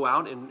to go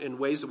out in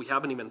ways that we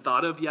haven't even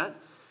thought of yet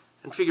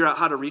and figure out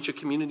how to reach a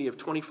community of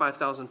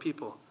 25,000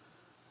 people.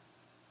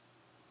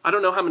 I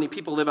don't know how many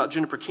people live out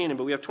Juniper Canyon,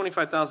 but we have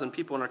 25,000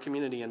 people in our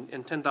community,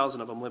 and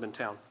 10,000 of them live in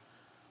town.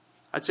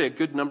 I'd say a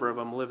good number of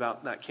them live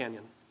out that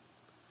canyon.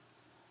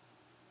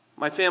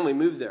 My family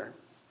moved there.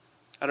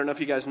 I don't know if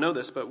you guys know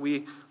this, but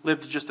we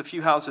lived just a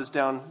few houses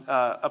down,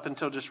 up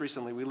until just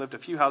recently. We lived a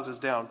few houses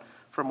down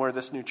from where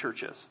this new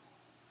church is.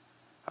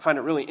 I find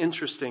it really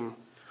interesting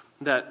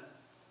that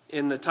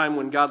in the time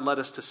when God led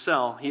us to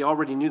sell, he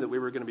already knew that we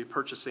were going to be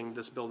purchasing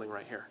this building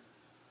right here.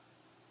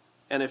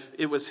 And if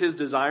it was his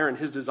desire and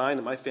his design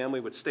that my family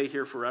would stay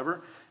here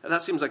forever,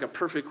 that seems like a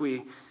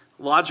perfectly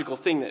logical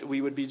thing that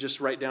we would be just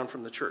right down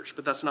from the church.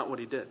 But that's not what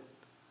he did.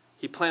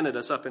 He planted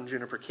us up in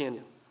Juniper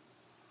Canyon.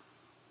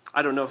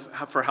 I don't know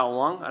for how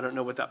long. I don't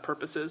know what that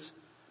purpose is.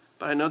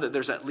 But I know that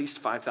there's at least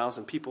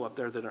 5,000 people up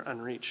there that are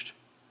unreached.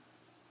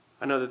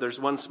 I know that there's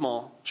one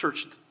small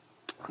church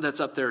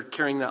that's up there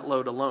carrying that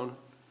load alone.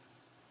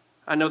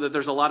 I know that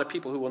there's a lot of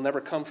people who will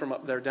never come from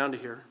up there down to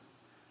here.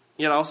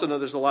 Yet I also know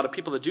there's a lot of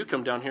people that do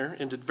come down here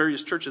into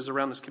various churches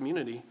around this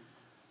community,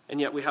 and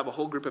yet we have a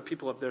whole group of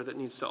people up there that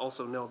needs to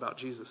also know about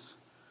Jesus.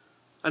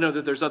 I know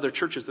that there's other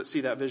churches that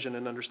see that vision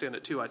and understand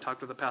it too. I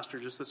talked with the pastor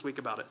just this week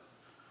about it.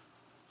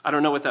 I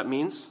don't know what that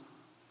means.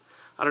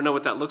 I don't know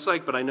what that looks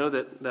like, but I know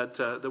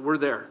that we're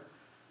there.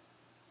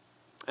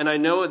 And I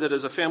know that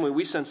as a family,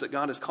 we sense that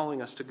God is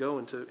calling us to go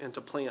and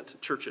to plant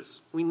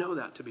churches. We know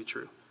that to be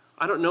true.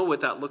 I don't know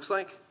what that looks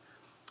like.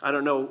 I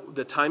don't know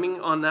the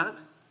timing on that.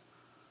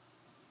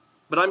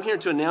 But I'm here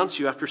to announce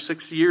you after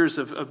 6 years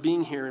of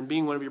being here and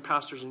being one of your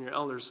pastors and your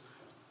elders,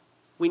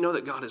 we know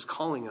that God is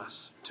calling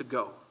us to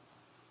go.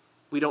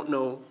 We don't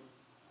know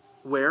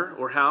where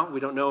or how. We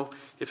don't know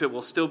if it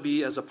will still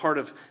be as a part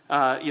of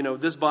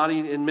this body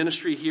in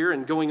ministry here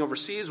and going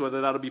overseas,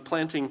 whether that'll be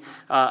planting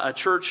a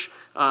church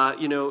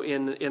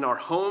in our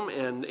home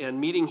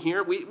and meeting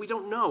here. We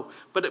don't know.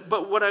 But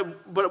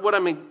what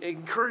I'm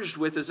encouraged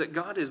with is that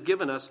God has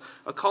given us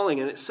a calling,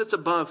 and it sits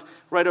above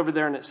right over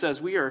there, and it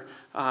says we are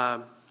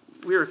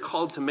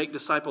called to make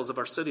disciples of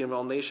our city and of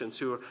all nations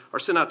who are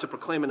sent out to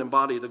proclaim and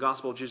embody the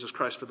gospel of Jesus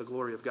Christ for the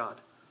glory of God.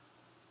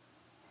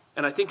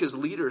 And I think as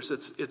leaders,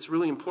 it's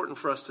really important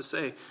for us to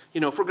say,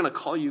 if we're going to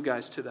call you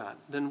guys to that,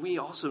 then we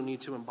also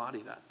need to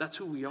embody that. That's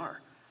who we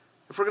are.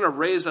 If we're going to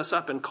raise us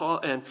up and call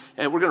and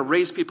we're going to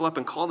raise people up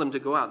and call them to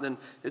go out, then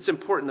it's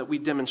important that we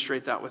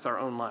demonstrate that with our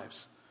own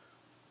lives.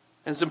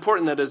 And it's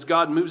important that as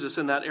God moves us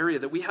in that area,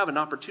 that we have an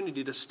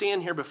opportunity to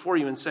stand here before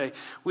you and say,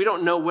 we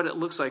don't know what it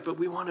looks like, but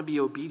we want to be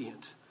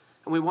obedient.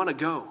 And we want to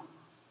go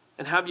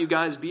and have you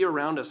guys be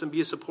around us and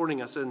be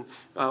supporting us and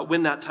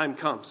when that time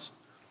comes.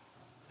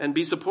 And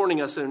be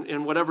supporting us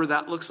in whatever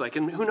that looks like.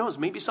 And who knows,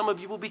 maybe some of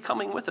you will be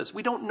coming with us.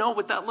 We don't know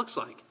what that looks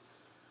like.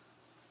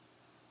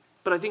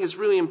 But I think it's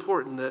really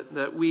important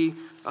that we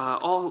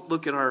all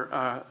look at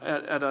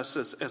at us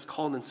as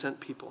called and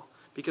sent people.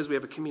 Because we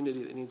have a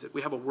community that needs it.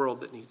 We have a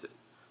world that needs it.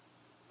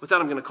 With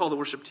that, I'm going to call the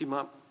worship team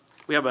up.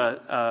 We have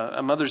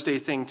a Mother's Day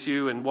thing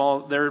too. And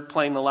while they're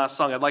playing the last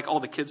song, I'd like all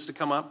the kids to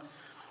come up.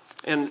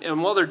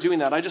 And while they're doing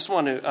that, I just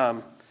want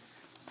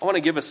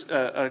to give us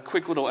a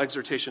quick little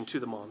exhortation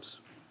to the moms.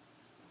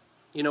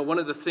 One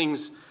of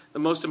the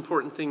most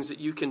important things that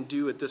you can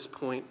do at this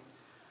point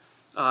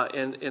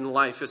in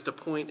life is to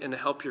point and to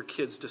help your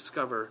kids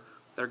discover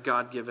their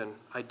God-given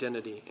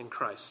identity in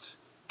Christ.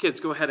 Kids,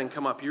 go ahead and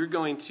come up. You're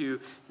going to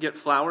get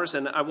flowers,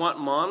 and I want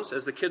moms,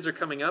 as the kids are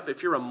coming up,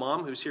 if you're a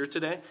mom who's here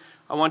today,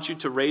 I want you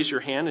to raise your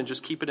hand and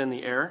just keep it in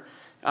the air.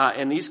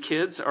 And these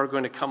kids are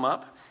going to come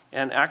up.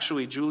 And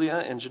actually, Julia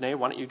and Janae,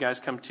 why don't you guys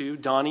come too?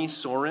 Donnie,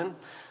 Soren,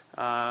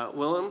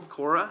 Willem,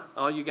 Cora,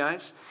 all you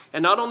guys.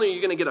 And not only are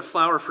you going to get a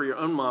flower for your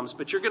own moms,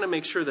 but you're going to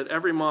make sure that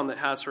every mom that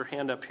has her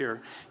hand up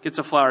here gets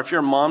a flower. If you're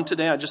a mom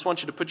today, I just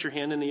want you to put your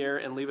hand in the air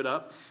and leave it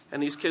up.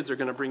 And these kids are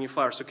going to bring you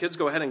flowers. So kids,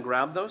 go ahead and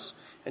grab those.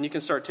 And you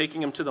can start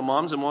taking them to the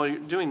moms. And while you're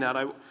doing that,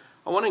 I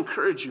want to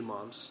encourage you,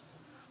 moms,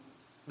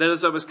 that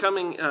as I was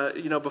coming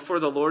before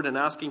the Lord and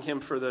asking him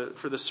for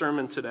the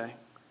sermon today,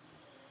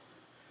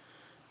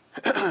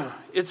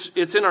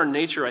 it's in our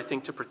nature, I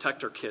think, to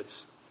protect our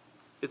kids.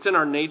 It's in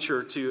our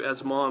nature to,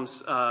 as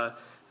moms, and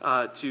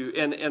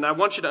I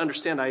want you to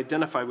understand, I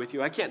identify with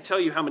you. I can't tell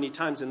you how many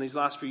times in these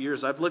last few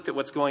years I've looked at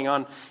what's going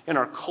on in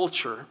our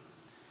culture,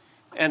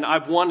 and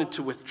I've wanted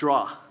to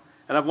withdraw.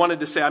 And I've wanted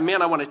to say,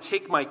 man, I want to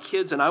take my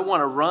kids and I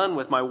want to run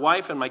with my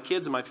wife and my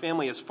kids and my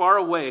family as far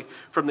away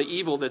from the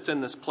evil that's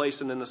in this place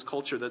and in this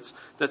culture that's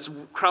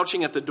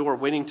crouching at the door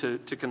waiting to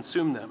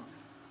consume them.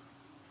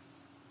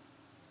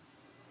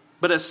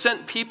 But as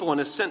sent people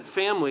and as sent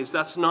families,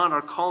 that's not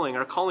our calling.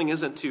 Our calling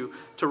isn't to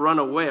run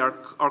away.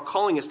 Our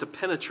calling is to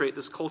penetrate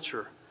this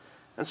culture.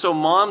 And so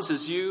moms,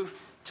 as you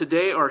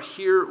today are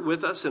here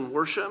with us in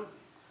worship,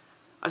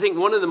 I think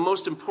one of the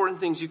most important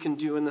things you can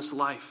do in this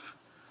life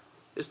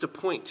is to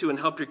point to and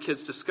help your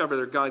kids discover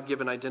their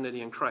God-given identity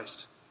in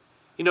Christ.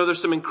 You know,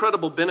 there's some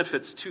incredible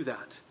benefits to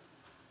that.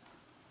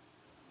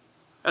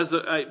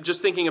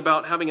 Just thinking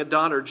about having a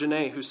daughter,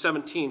 Janae, who's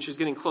 17, she's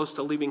getting close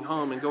to leaving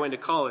home and going to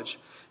college.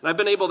 And I've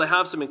been able to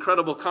have some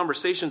incredible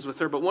conversations with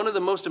her, but one of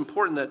the most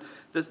important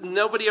that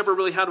nobody ever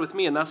really had with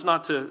me, and that's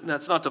not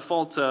to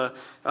fault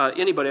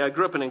anybody. I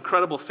grew up in an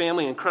incredible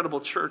family, incredible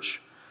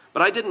church.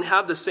 But I didn't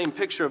have the same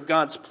picture of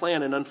God's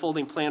plan and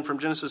unfolding plan from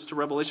Genesis to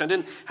Revelation. I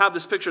didn't have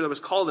this picture that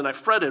was called, and I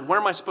fretted. Where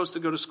am I supposed to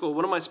go to school?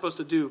 What am I supposed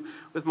to do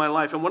with my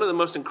life? And one of the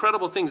most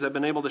incredible things I've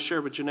been able to share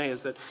with Janae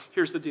is that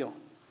here's the deal.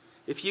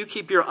 If you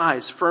keep your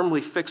eyes firmly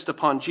fixed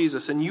upon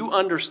Jesus and you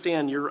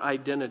understand your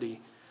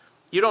identity,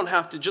 you don't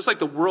have to, just like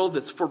the world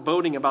that's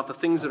foreboding about the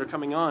things that are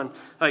coming on,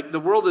 like the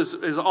world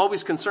is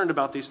always concerned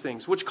about these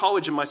things. Which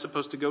college am I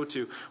supposed to go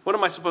to? What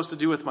am I supposed to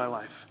do with my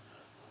life?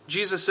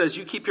 Jesus says,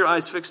 you keep your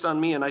eyes fixed on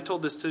me, and I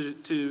told this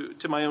to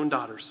my own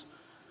daughters.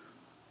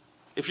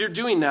 If you're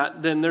doing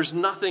that, then there's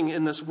nothing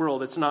in this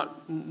world. It's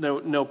not,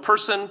 no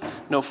person,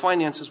 no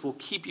finances will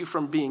keep you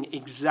from being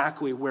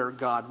exactly where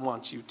God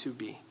wants you to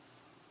be.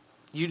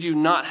 You do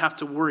not have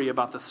to worry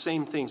about the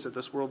same things that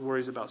this world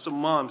worries about. So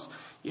moms,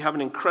 you have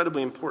an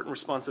incredibly important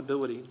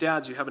responsibility.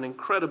 Dads, you have an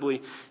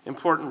incredibly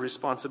important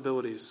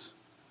responsibilities.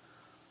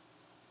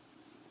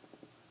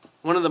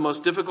 One of the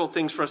most difficult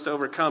things for us to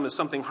overcome is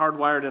something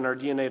hardwired in our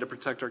DNA to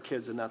protect our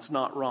kids, and that's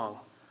not wrong.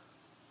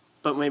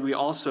 But may we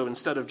also,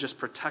 instead of just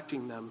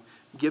protecting them,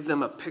 give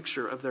them a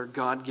picture of their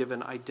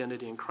God-given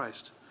identity in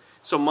Christ.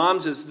 So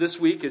moms, as this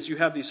week, as you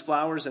have these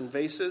flowers and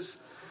vases,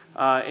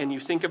 and you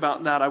think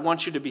about that, I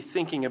want you to be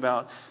thinking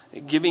about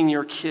giving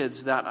your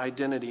kids that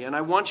identity. And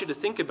I want you to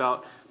think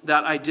about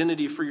that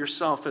identity for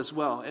yourself as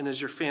well, and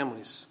as your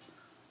families.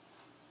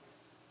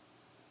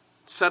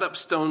 Set up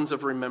stones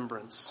of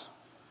remembrance.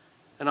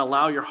 And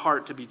allow your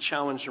heart to be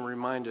challenged and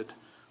reminded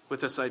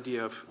with this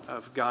idea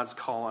of God's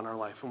call on our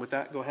life. And with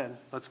that, go ahead.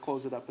 Let's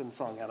close it up in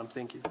song, Adam.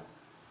 Thank you.